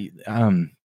it. I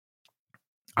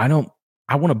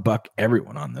want to buck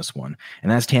everyone on this one,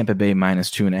 and that's Tampa Bay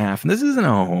 -2.5. And this isn't a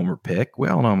homer pick. We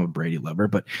all know I'm a Brady lover,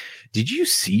 but did you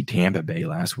see Tampa Bay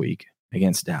last week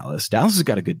against Dallas? Dallas has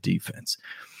got a good defense.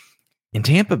 In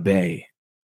Tampa Bay,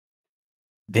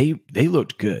 they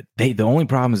looked good. The only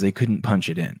problem is they couldn't punch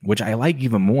it in, which I like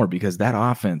even more because that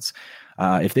offense,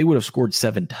 if they would have scored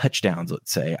 7 touchdowns,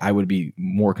 let's say, I would be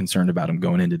more concerned about them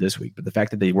going into this week. But the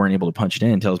fact that they weren't able to punch it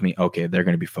in tells me, okay, they're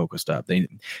going to be focused up.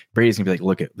 Brady's going to be like,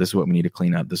 look, this is what we need to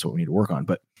clean up. This is what we need to work on.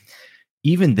 But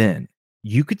even then,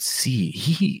 you could see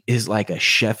he is like a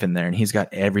chef in there, and he's got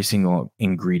every single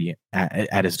ingredient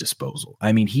at his disposal.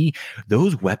 I mean,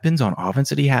 those weapons on offense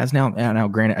that he has now,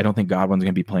 granted, I don't think Godwin's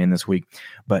going to be playing this week,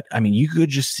 but I mean, you could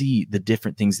just see the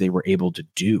different things they were able to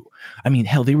do. I mean,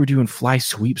 hell, they were doing fly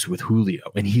sweeps with Julio,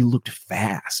 and he looked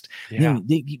fast. Yeah.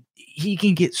 He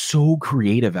can get so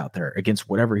creative out there against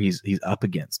whatever he's up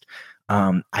against.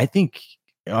 I think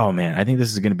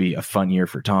this is going to be a fun year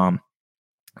for Tom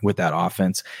with that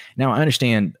offense. Now, I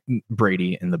understand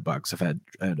Brady and the Bucs have had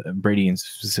Brady and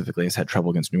specifically has had trouble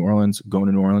against New Orleans, going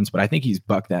to New Orleans, but I think he's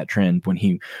bucked that trend when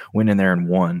he went in there and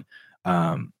won,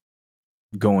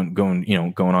 going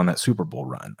on that Super Bowl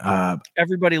run.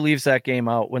 Everybody leaves that game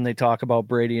out when they talk about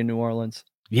Brady in New Orleans.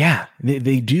 Yeah,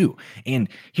 they do. And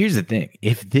here's the thing.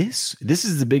 If this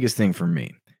is the biggest thing for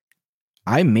me,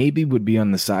 I maybe would be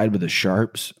on the side with the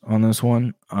Sharps on this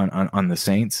one, on the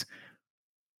Saints,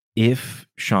 if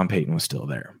Sean Payton was still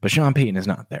there. But Sean Payton is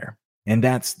not there. And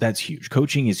that's huge.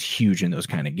 Coaching is huge in those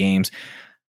kind of games.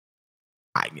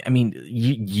 I mean,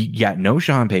 you got no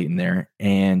Sean Payton there,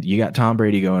 and you got Tom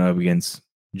Brady going up against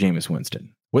Jameis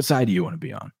Winston. What side do you want to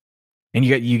be on? And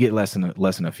you get less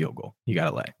than a field goal. You got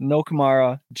to lay. No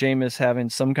Kamara, Jameis having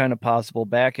some kind of possible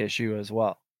back issue as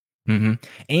well. Mm-hmm.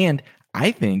 And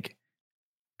I think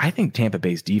Tampa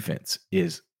Bay's defense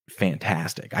is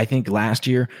fantastic. I think last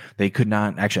year they could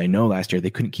not actually. I know last year they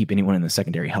couldn't keep anyone in the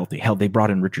secondary healthy. Hell, they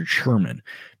brought in Richard Sherman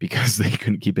because they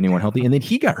couldn't keep anyone healthy, and then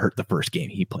he got hurt the first game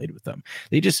he played with them.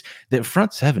 The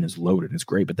front seven is loaded, it's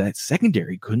great, but that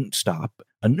secondary couldn't stop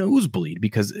a nosebleed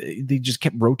because they just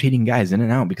kept rotating guys in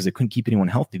and out because they couldn't keep anyone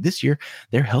healthy. This year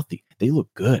they're healthy. They look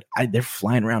good. They're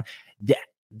flying around.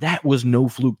 That was no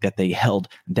fluke that they held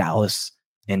Dallas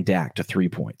and Dak to 3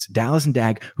 points. Dallas and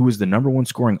Dak, who was the number one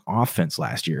scoring offense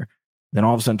last year, then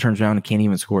all of a sudden turns around and can't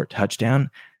even score a touchdown.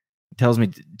 It tells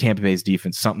me Tampa Bay's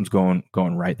defense, something's going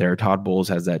right there. Todd Bowles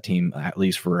has that team, at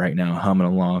least for right now, humming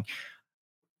along.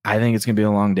 I think it's going to be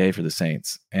a long day for the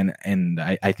Saints. And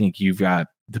I think you've got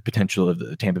the potential of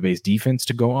the Tampa Bay's defense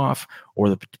to go off or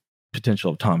the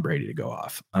potential of Tom Brady to go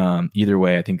off. Either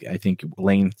way, I think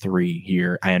lane 3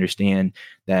 here. I understand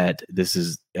that this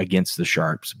is against the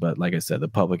Sharps, but like I said, the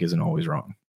public isn't always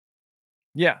wrong.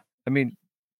 Yeah. I mean,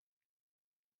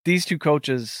 these two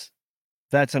coaches,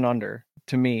 that's an under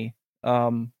to me.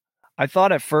 I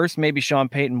thought at first maybe Sean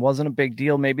Payton wasn't a big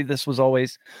deal. Maybe this was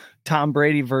always Tom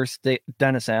Brady versus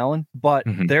Dennis Allen, but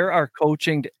there are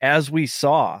coaching, as we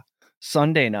saw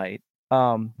Sunday night,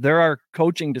 there are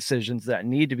coaching decisions that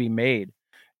need to be made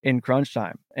in crunch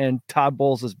time, and Todd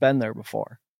Bowles has been there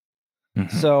before.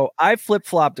 So I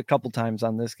flip-flopped a couple times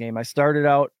on this game. I started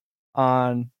out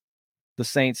on the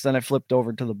Saints, then I flipped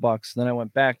over to the Bucks, then I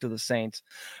went back to the Saints.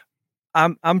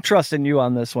 I'm trusting you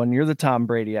on this one. You're the Tom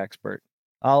Brady expert.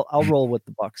 I'll roll with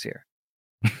the Bucks here.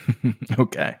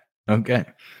 Okay.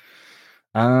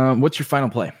 What's your final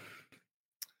play?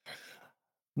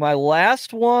 My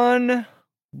last one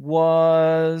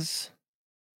was,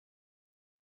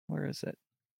 where is it?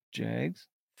 Jags,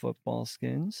 football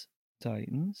skins,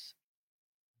 Titans,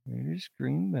 Raiders,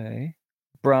 Green Bay,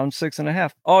 Browns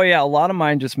 6.5. Oh yeah, a lot of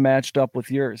mine just matched up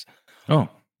with yours. Oh,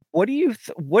 what do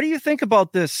you think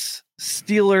about this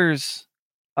Steelers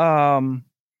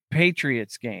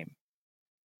Patriots game?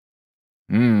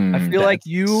 I feel like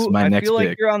you're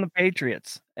on the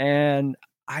Patriots, and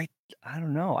I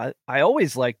don't know. I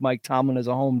always like Mike Tomlin as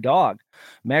a home dog.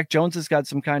 Mac Jones has got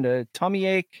some kind of tummy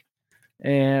ache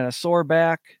and a sore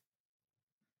back.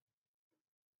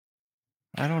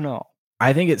 I don't know.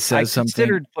 I think it says something. I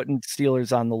considered putting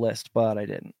Steelers on the list, but I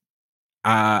didn't.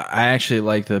 I actually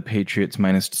like the Patriots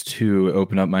 -2,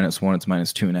 open up -1. It's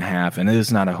 -2.5, and it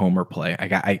is not a homer play.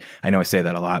 I know I say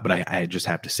that a lot, but I just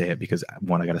have to say it because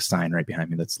I got a sign right behind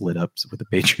me that's lit up with the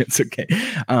Patriots. Okay,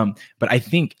 but I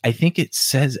think it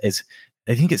says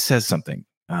something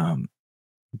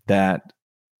that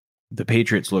the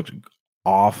Patriots looked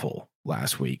awful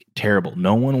last week. Terrible.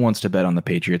 No one wants to bet on the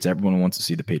Patriots. Everyone wants to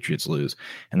see the Patriots lose.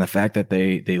 And the fact that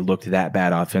they looked that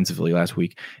bad offensively last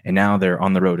week, and now they're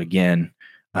on the road again,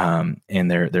 and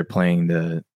they're playing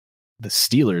the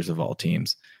Steelers of all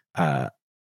teams, and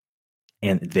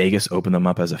Vegas opened them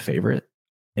up as a favorite,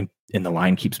 and the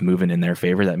line keeps moving in their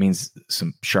favor. That means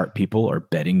some sharp people are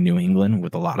betting New England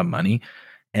with a lot of money,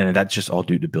 and that's just all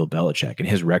due to Bill Belichick and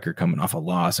his record coming off a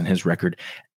loss, and his record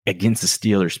against the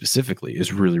Steelers specifically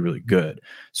is really, really good.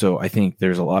 So I think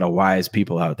there's a lot of wise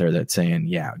people out there that's saying,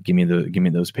 yeah, give me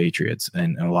those Patriots.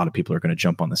 And a lot of people are going to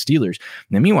jump on the Steelers. And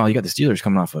then meanwhile, you got the Steelers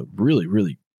coming off a really,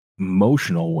 really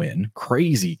emotional win,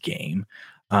 crazy game.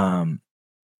 Don't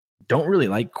really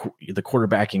like the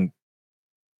quarterbacking.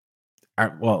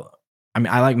 Well, I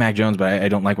mean, I like Mac Jones, but I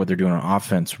don't like what they're doing on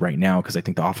offense right now because I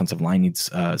think the offensive line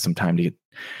needs some time to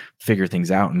figure things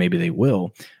out, and maybe they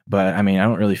will. But I mean, I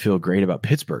don't really feel great about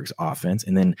Pittsburgh's offense.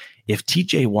 And then if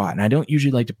TJ Watt, and I don't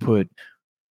usually like to put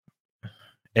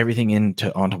everything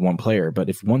onto one player, but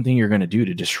if one thing you're going to do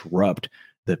to disrupt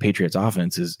the Patriots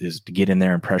offense is to get in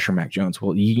there and pressure Mac Jones,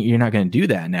 well, you're not going to do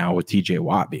that now with TJ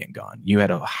Watt being gone. You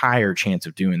had a higher chance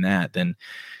of doing that than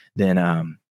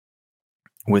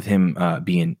with him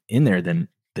being in there than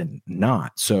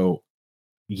not. So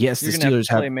yes, you're the Steelers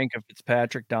have Minkah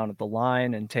Fitzpatrick down at the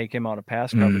line and take him out of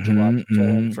pass coverage a lot to fill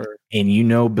in for.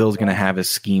 And Bill's going to have a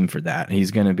scheme for that.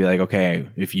 He's going to be like, okay,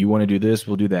 if you want to do this,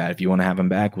 we'll do that. If you want to have him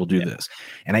back, we'll do this.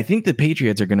 And I think the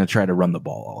Patriots are going to try to run the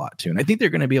ball a lot too, and I think they're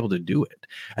going to be able to do it.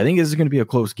 I think this is going to be a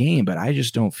close game, but I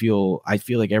just don't feel. I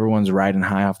feel like everyone's riding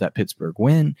high off that Pittsburgh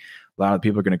win. A lot of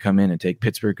people are going to come in and take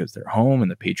Pittsburgh because they're home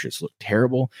and the Patriots look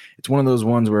terrible. It's one of those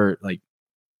ones where, like,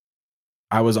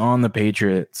 I was on the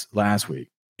Patriots last week,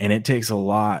 and it takes a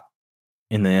lot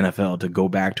in the NFL to go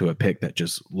back to a pick that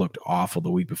just looked awful the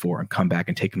week before and come back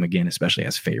and take them again, especially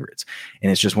as favorites.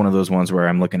 And it's just one of those ones where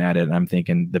I'm looking at it and I'm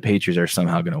thinking the Patriots are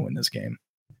somehow going to win this game.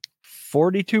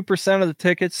 42% of the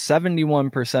tickets,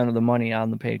 71% of the money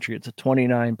on the Patriots, a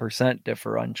 29%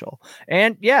 differential.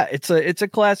 And yeah, it's a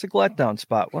classic letdown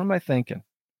spot. What am I thinking?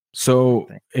 So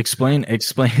explain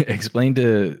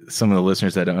to some of the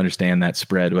listeners that don't understand that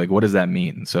spread. Like, what does that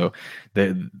mean? So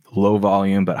the low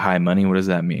volume but high money, what does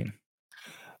that mean?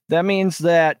 That means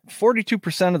that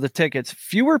 42% of the tickets,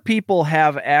 fewer people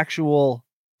have actual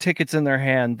tickets in their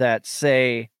hand that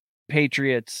say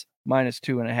Patriots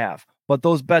 -2.5. But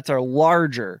those bets are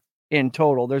larger in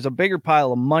total. There's a bigger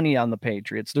pile of money on the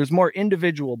Patriots. There's more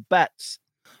individual bets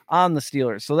on the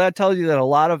Steelers. So that tells you that a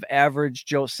lot of average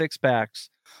Joe six-packs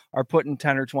are putting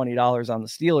 $10 or $20 on the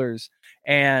Steelers.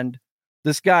 And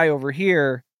this guy over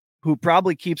here, who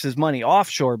probably keeps his money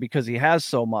offshore because he has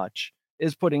so much,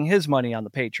 is putting his money on the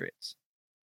Patriots.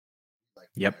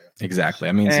 Yep, exactly.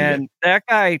 I mean, and that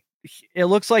guy, it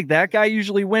looks like that guy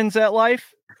usually wins at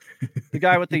life, the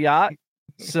guy with the yacht.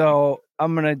 So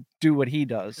I'm going to do what he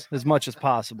does as much as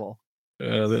possible.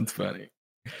 That's funny.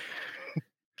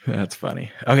 That's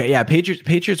funny. Okay, yeah,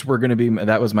 Patriots were going to be,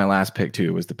 that was my last pick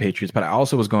too, was the Patriots, but I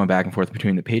also was going back and forth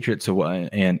between the Patriots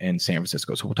and San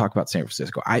Francisco. So we'll talk about San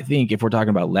Francisco. I think if we're talking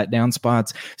about letdown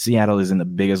spots, Seattle is in the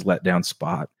biggest letdown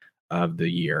spot of the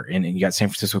year. And you got San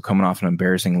Francisco coming off an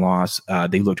embarrassing loss.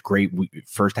 They looked great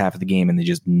first half of the game and they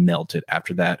just melted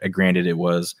after that. Granted, it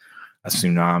was a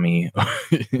tsunami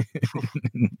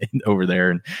over there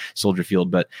in Soldier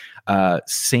Field, but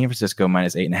San Francisco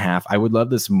 -8.5. I would love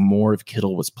this more if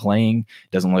Kittle was playing.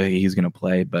 Doesn't look like he's going to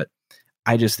play, but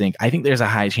I think there's a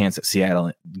high chance that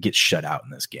Seattle gets shut out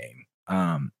in this game.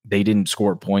 They didn't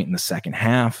score a point in the second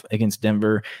half against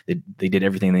Denver. They did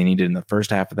everything they needed in the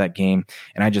first half of that game,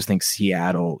 and I just think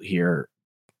Seattle here,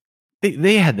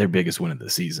 they had their biggest win of the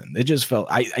season. It just felt,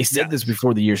 I said this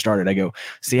before the year started. I go,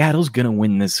 Seattle's going to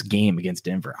win this game against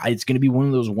Denver. It's going to be one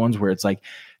of those ones where it's like,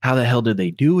 how the hell did they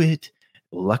do it?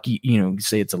 Lucky,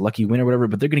 say it's a lucky win or whatever,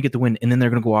 but they're going to get the win and then they're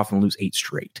going to go off and lose 8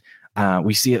 straight.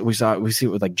 We see it with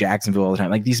like Jacksonville all the time.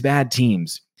 Like these bad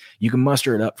teams, you can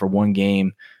muster it up for one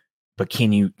game, but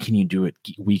can you do it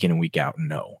week in and week out?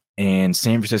 No. And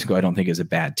San Francisco, I don't think is a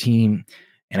bad team.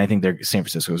 And I think San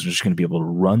Francisco is just going to be able to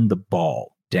run the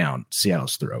ball down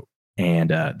Seattle's throat,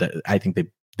 and I think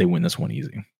they win this one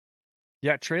easy.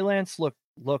 Yeah, Trey Lance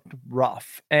looked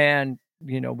rough, and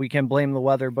we can blame the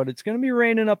weather, but it's going to be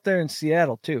raining up there in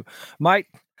Seattle too. I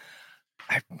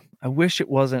wish it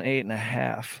wasn't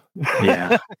 8.5.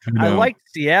 Yeah, I liked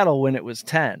Seattle when it was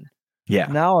 10. Yeah,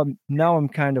 now I'm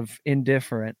kind of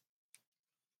indifferent,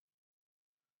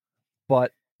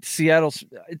 but Seattle,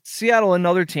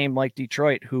 another team like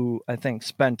Detroit, who I think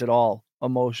spent it all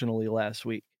emotionally last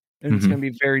week. And it's going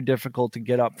to be very difficult to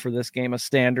get up for this game, a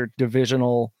standard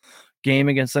divisional game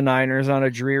against the Niners on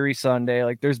a dreary Sunday.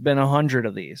 Like there's been 100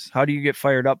 of these. How do you get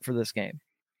fired up for this game?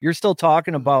 You're still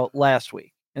talking about last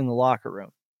week in the locker room.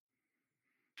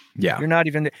 Yeah. You're not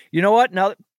even, you know what?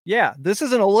 Now, yeah, this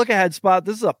isn't a look ahead spot.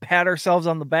 This is a pat ourselves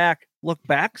on the back, look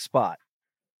back spot.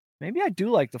 Maybe I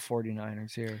do like the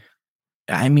 49ers here.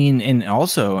 I mean, and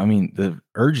also, the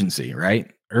urgency, right?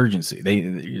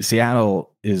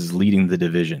 Seattle is leading the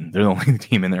division. They're the only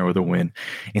team in there with a win,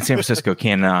 and San Francisco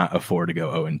cannot afford to go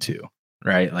 0-2,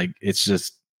 right? Like it's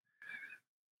just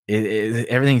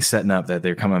everything's setting up that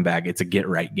they're coming back. It's a get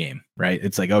right game, right?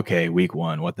 It's like, okay, week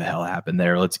 1, what the hell happened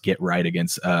there? Let's get right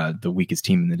against the weakest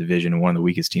team in the division and one of the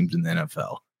weakest teams in the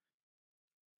NFL.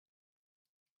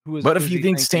 But if you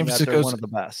think San Francisco's one of the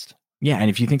best. Yeah, and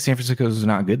if you think San Francisco is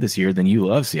not good this year, then you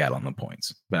love Seattle on the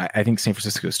points. But I think San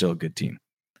Francisco is still a good team.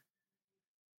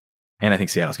 And I think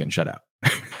Seattle's getting shut out.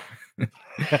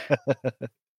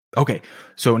 Okay,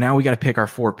 so now we got to pick our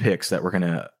 4 picks that we're going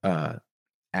to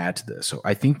add to this. So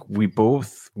I think we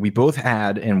both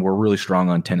had, and we're really strong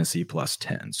on Tennessee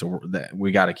 +10. So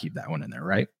we got to keep that one in there,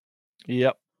 right?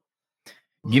 Yep.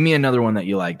 Give me another one that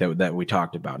you like that we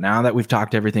talked about. Now that we've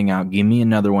talked everything out, give me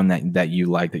another one that you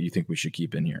like that you think we should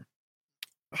keep in here.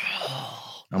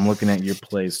 I'm looking at your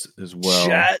place as well.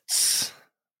 Jets.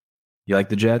 You like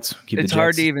the Jets? It's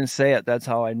hard to even say it. That's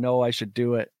how I know I should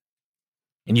do it.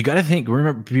 And you got to think,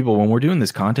 remember, people, when we're doing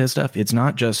this contest stuff, it's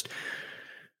not just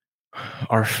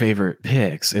our favorite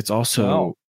picks. It's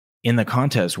also in the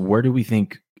contest, where do we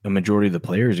think a majority of the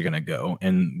players are going to go,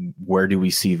 and where do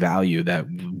we see value that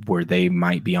where they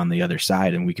might be on the other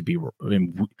side, and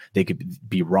they could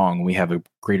be wrong. We have a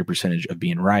greater percentage of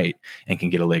being right and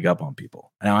can get a leg up on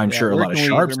people. Now, I'm sure a lot of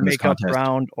sharps in this contest make up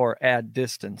ground or add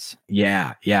distance.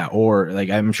 Yeah, or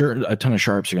like I'm sure a ton of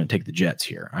sharps are going to take the Jets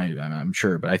here. I'm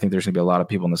sure, but I think there's going to be a lot of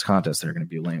people in this contest that are going to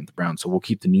be laying with the Browns. So we'll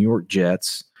keep the New York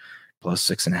Jets plus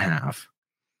 6.5.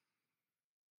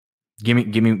 Give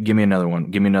me another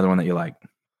one. Give me another one that you like.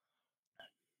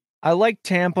 I like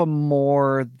Tampa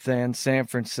more than San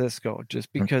Francisco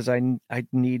just because I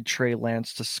need Trey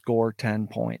Lance to score 10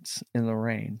 points in the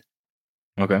rain.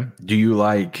 Okay. Do you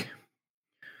like?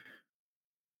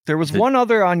 There was one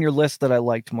other on your list that I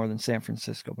liked more than San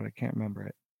Francisco, but I can't remember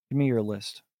it. Give me your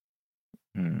list.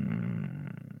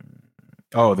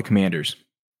 Oh, the Commanders.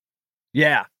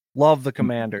 Yeah, love the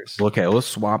Commanders. Okay, let's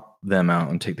swap them out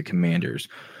and take the Commanders.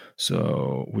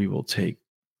 So we will take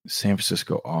San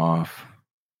Francisco off.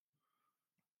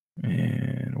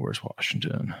 And where's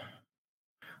Washington?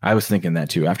 I was thinking that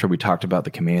too. After we talked about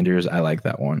the Commanders, I like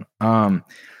that one.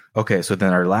 Okay, so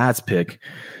then our last pick,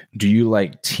 do you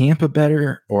like Tampa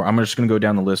better? Or I'm just going to go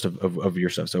down the list of your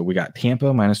stuff. So we got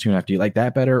Tampa minus 2.5. Do you like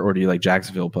that better? Or do you like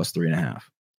Jacksonville plus 3.5?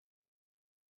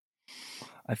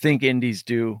 I think Indies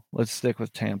do. Let's stick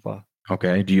with Tampa.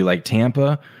 Okay. Do you like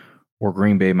Tampa or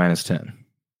Green Bay minus 10?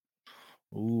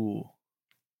 Ooh.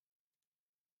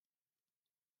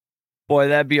 Boy,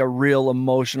 that'd be a real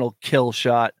emotional kill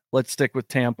shot. Let's stick with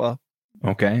Tampa.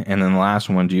 Okay. And then the last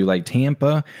one, do you like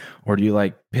Tampa or do you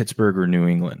like Pittsburgh or New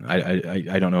England?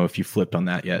 I don't know if you flipped on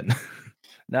that yet.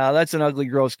 No, that's an ugly,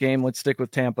 gross game. Let's stick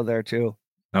with Tampa there too.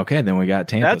 Okay. Then we got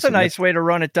Tampa. That's a nice way to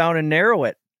run it down and narrow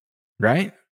it.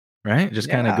 Right? Just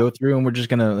kind of go through and we're just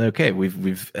going to, okay,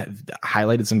 we've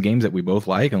highlighted some games that we both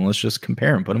like and let's just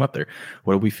compare them, put them up there.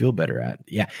 What do we feel better at?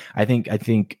 Yeah. I think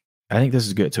this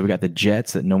is good. So we got the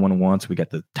Jets that no one wants. We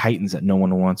got the Titans that no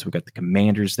one wants. We got the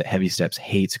Commanders that Heavy Steps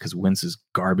hates because Wentz is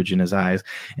garbage in his eyes.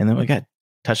 And then we got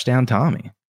Touchdown Tommy.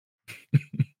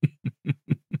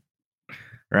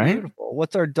 Right? Beautiful.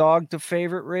 What's our dog to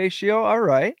favorite ratio? All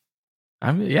right.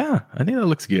 I think that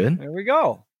looks good. There we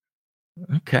go.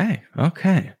 Okay.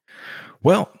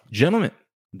 Well, gentlemen,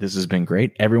 this has been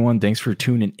great. Everyone, thanks for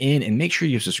tuning in, and make sure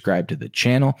you subscribe to the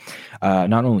channel,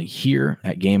 not only here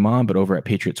at Game On, but over at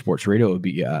Patriot Sports Radio. It will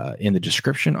be in the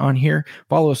description on here.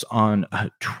 Follow us on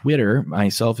Twitter.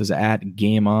 Myself is at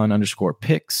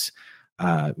GameOn_picks.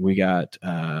 We got,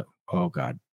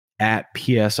 at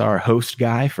PSR host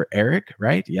guy for Eric,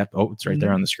 right? Yep. Oh, it's right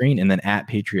there on the screen. And then at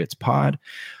Patriots Pod.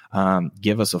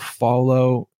 Give us a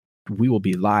follow. We will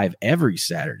be live every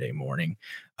Saturday morning.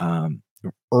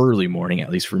 Early morning, at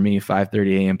least for me,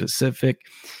 5:30 a.m. Pacific.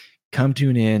 Come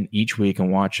tune in each week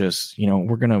and watch us.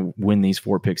 We're going to win these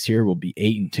 4 picks here. We'll be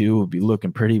 8-2. We'll be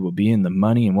looking pretty. We'll be in the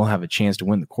money, and we'll have a chance to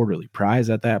win the quarterly prize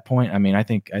at that point. I mean, I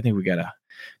think we got a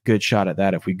good shot at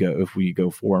that if we go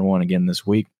 4-1 again this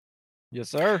week. Yes,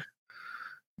 sir.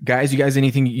 Guys, you got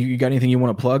anything you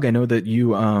want to plug? I know that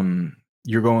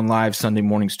you're going live Sunday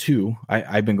mornings too.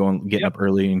 I've been getting up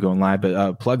early and going live,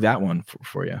 but plug that one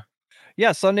for you.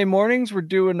 Yeah, Sunday mornings we're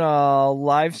doing a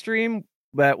live stream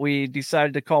that we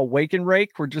decided to call Wake and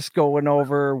Rake. We're just going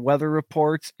over weather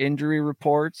reports, injury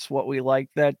reports, what we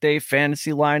liked that day,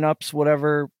 fantasy lineups,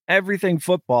 whatever, everything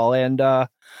football. And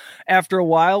after a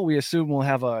while, we assume we'll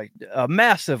have a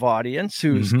massive audience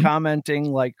who's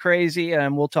commenting like crazy,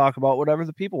 and we'll talk about whatever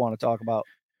the people want to talk about.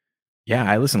 Yeah,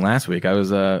 I listened last week. I was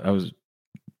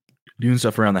doing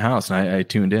stuff around the house, and I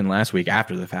tuned in last week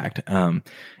after the fact.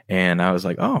 And I was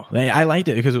like, oh, I liked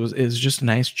it because it was just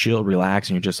nice, chill, relax.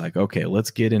 And you're just like, okay, let's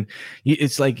get in.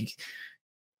 It's like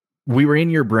we were in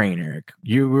your brain, Eric.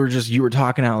 You were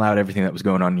talking out loud everything that was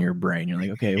going on in your brain. You're like,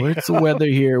 okay, what's the weather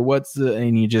here?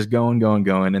 And you just going.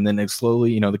 And then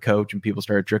slowly, the coach and people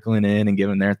started trickling in and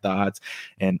giving their thoughts.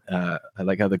 And I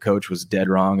like how the coach was dead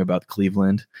wrong about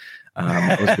Cleveland.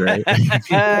 That was great. He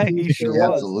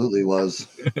absolutely was.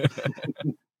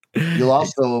 You'll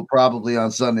also probably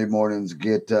on Sunday mornings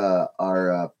get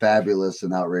our fabulous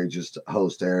and outrageous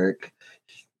host, Eric,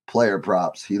 player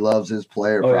props. He loves his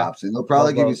player props. And they'll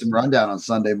probably give you some rundown on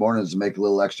Sunday mornings to make a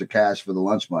little extra cash for the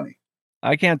lunch money.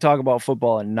 I can't talk about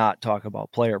football and not talk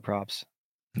about player props.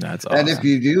 That's awesome. And if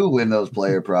you do win those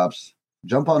player props,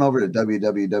 jump on over to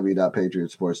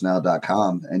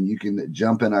www.patriotsportsnow.com and you can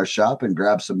jump in our shop and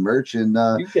grab some merch. And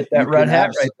you get that red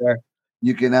hat right there.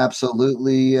 You can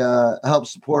absolutely help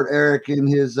support Eric in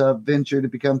his venture to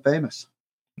become famous.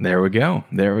 There we go.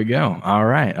 All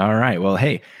right. Well,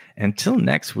 hey, until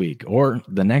next week or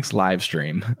the next live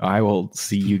stream, I will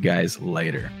see you guys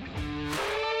later.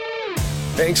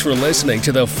 Thanks for listening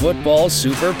to the Football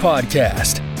Super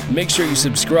Podcast. Make sure you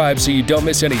subscribe so you don't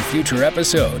miss any future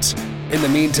episodes. In the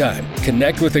meantime,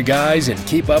 connect with the guys and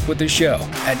keep up with the show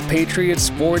at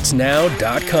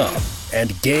patriotsportsnow.com and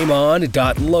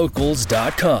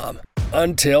gameon.locals.com.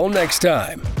 Until next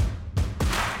time.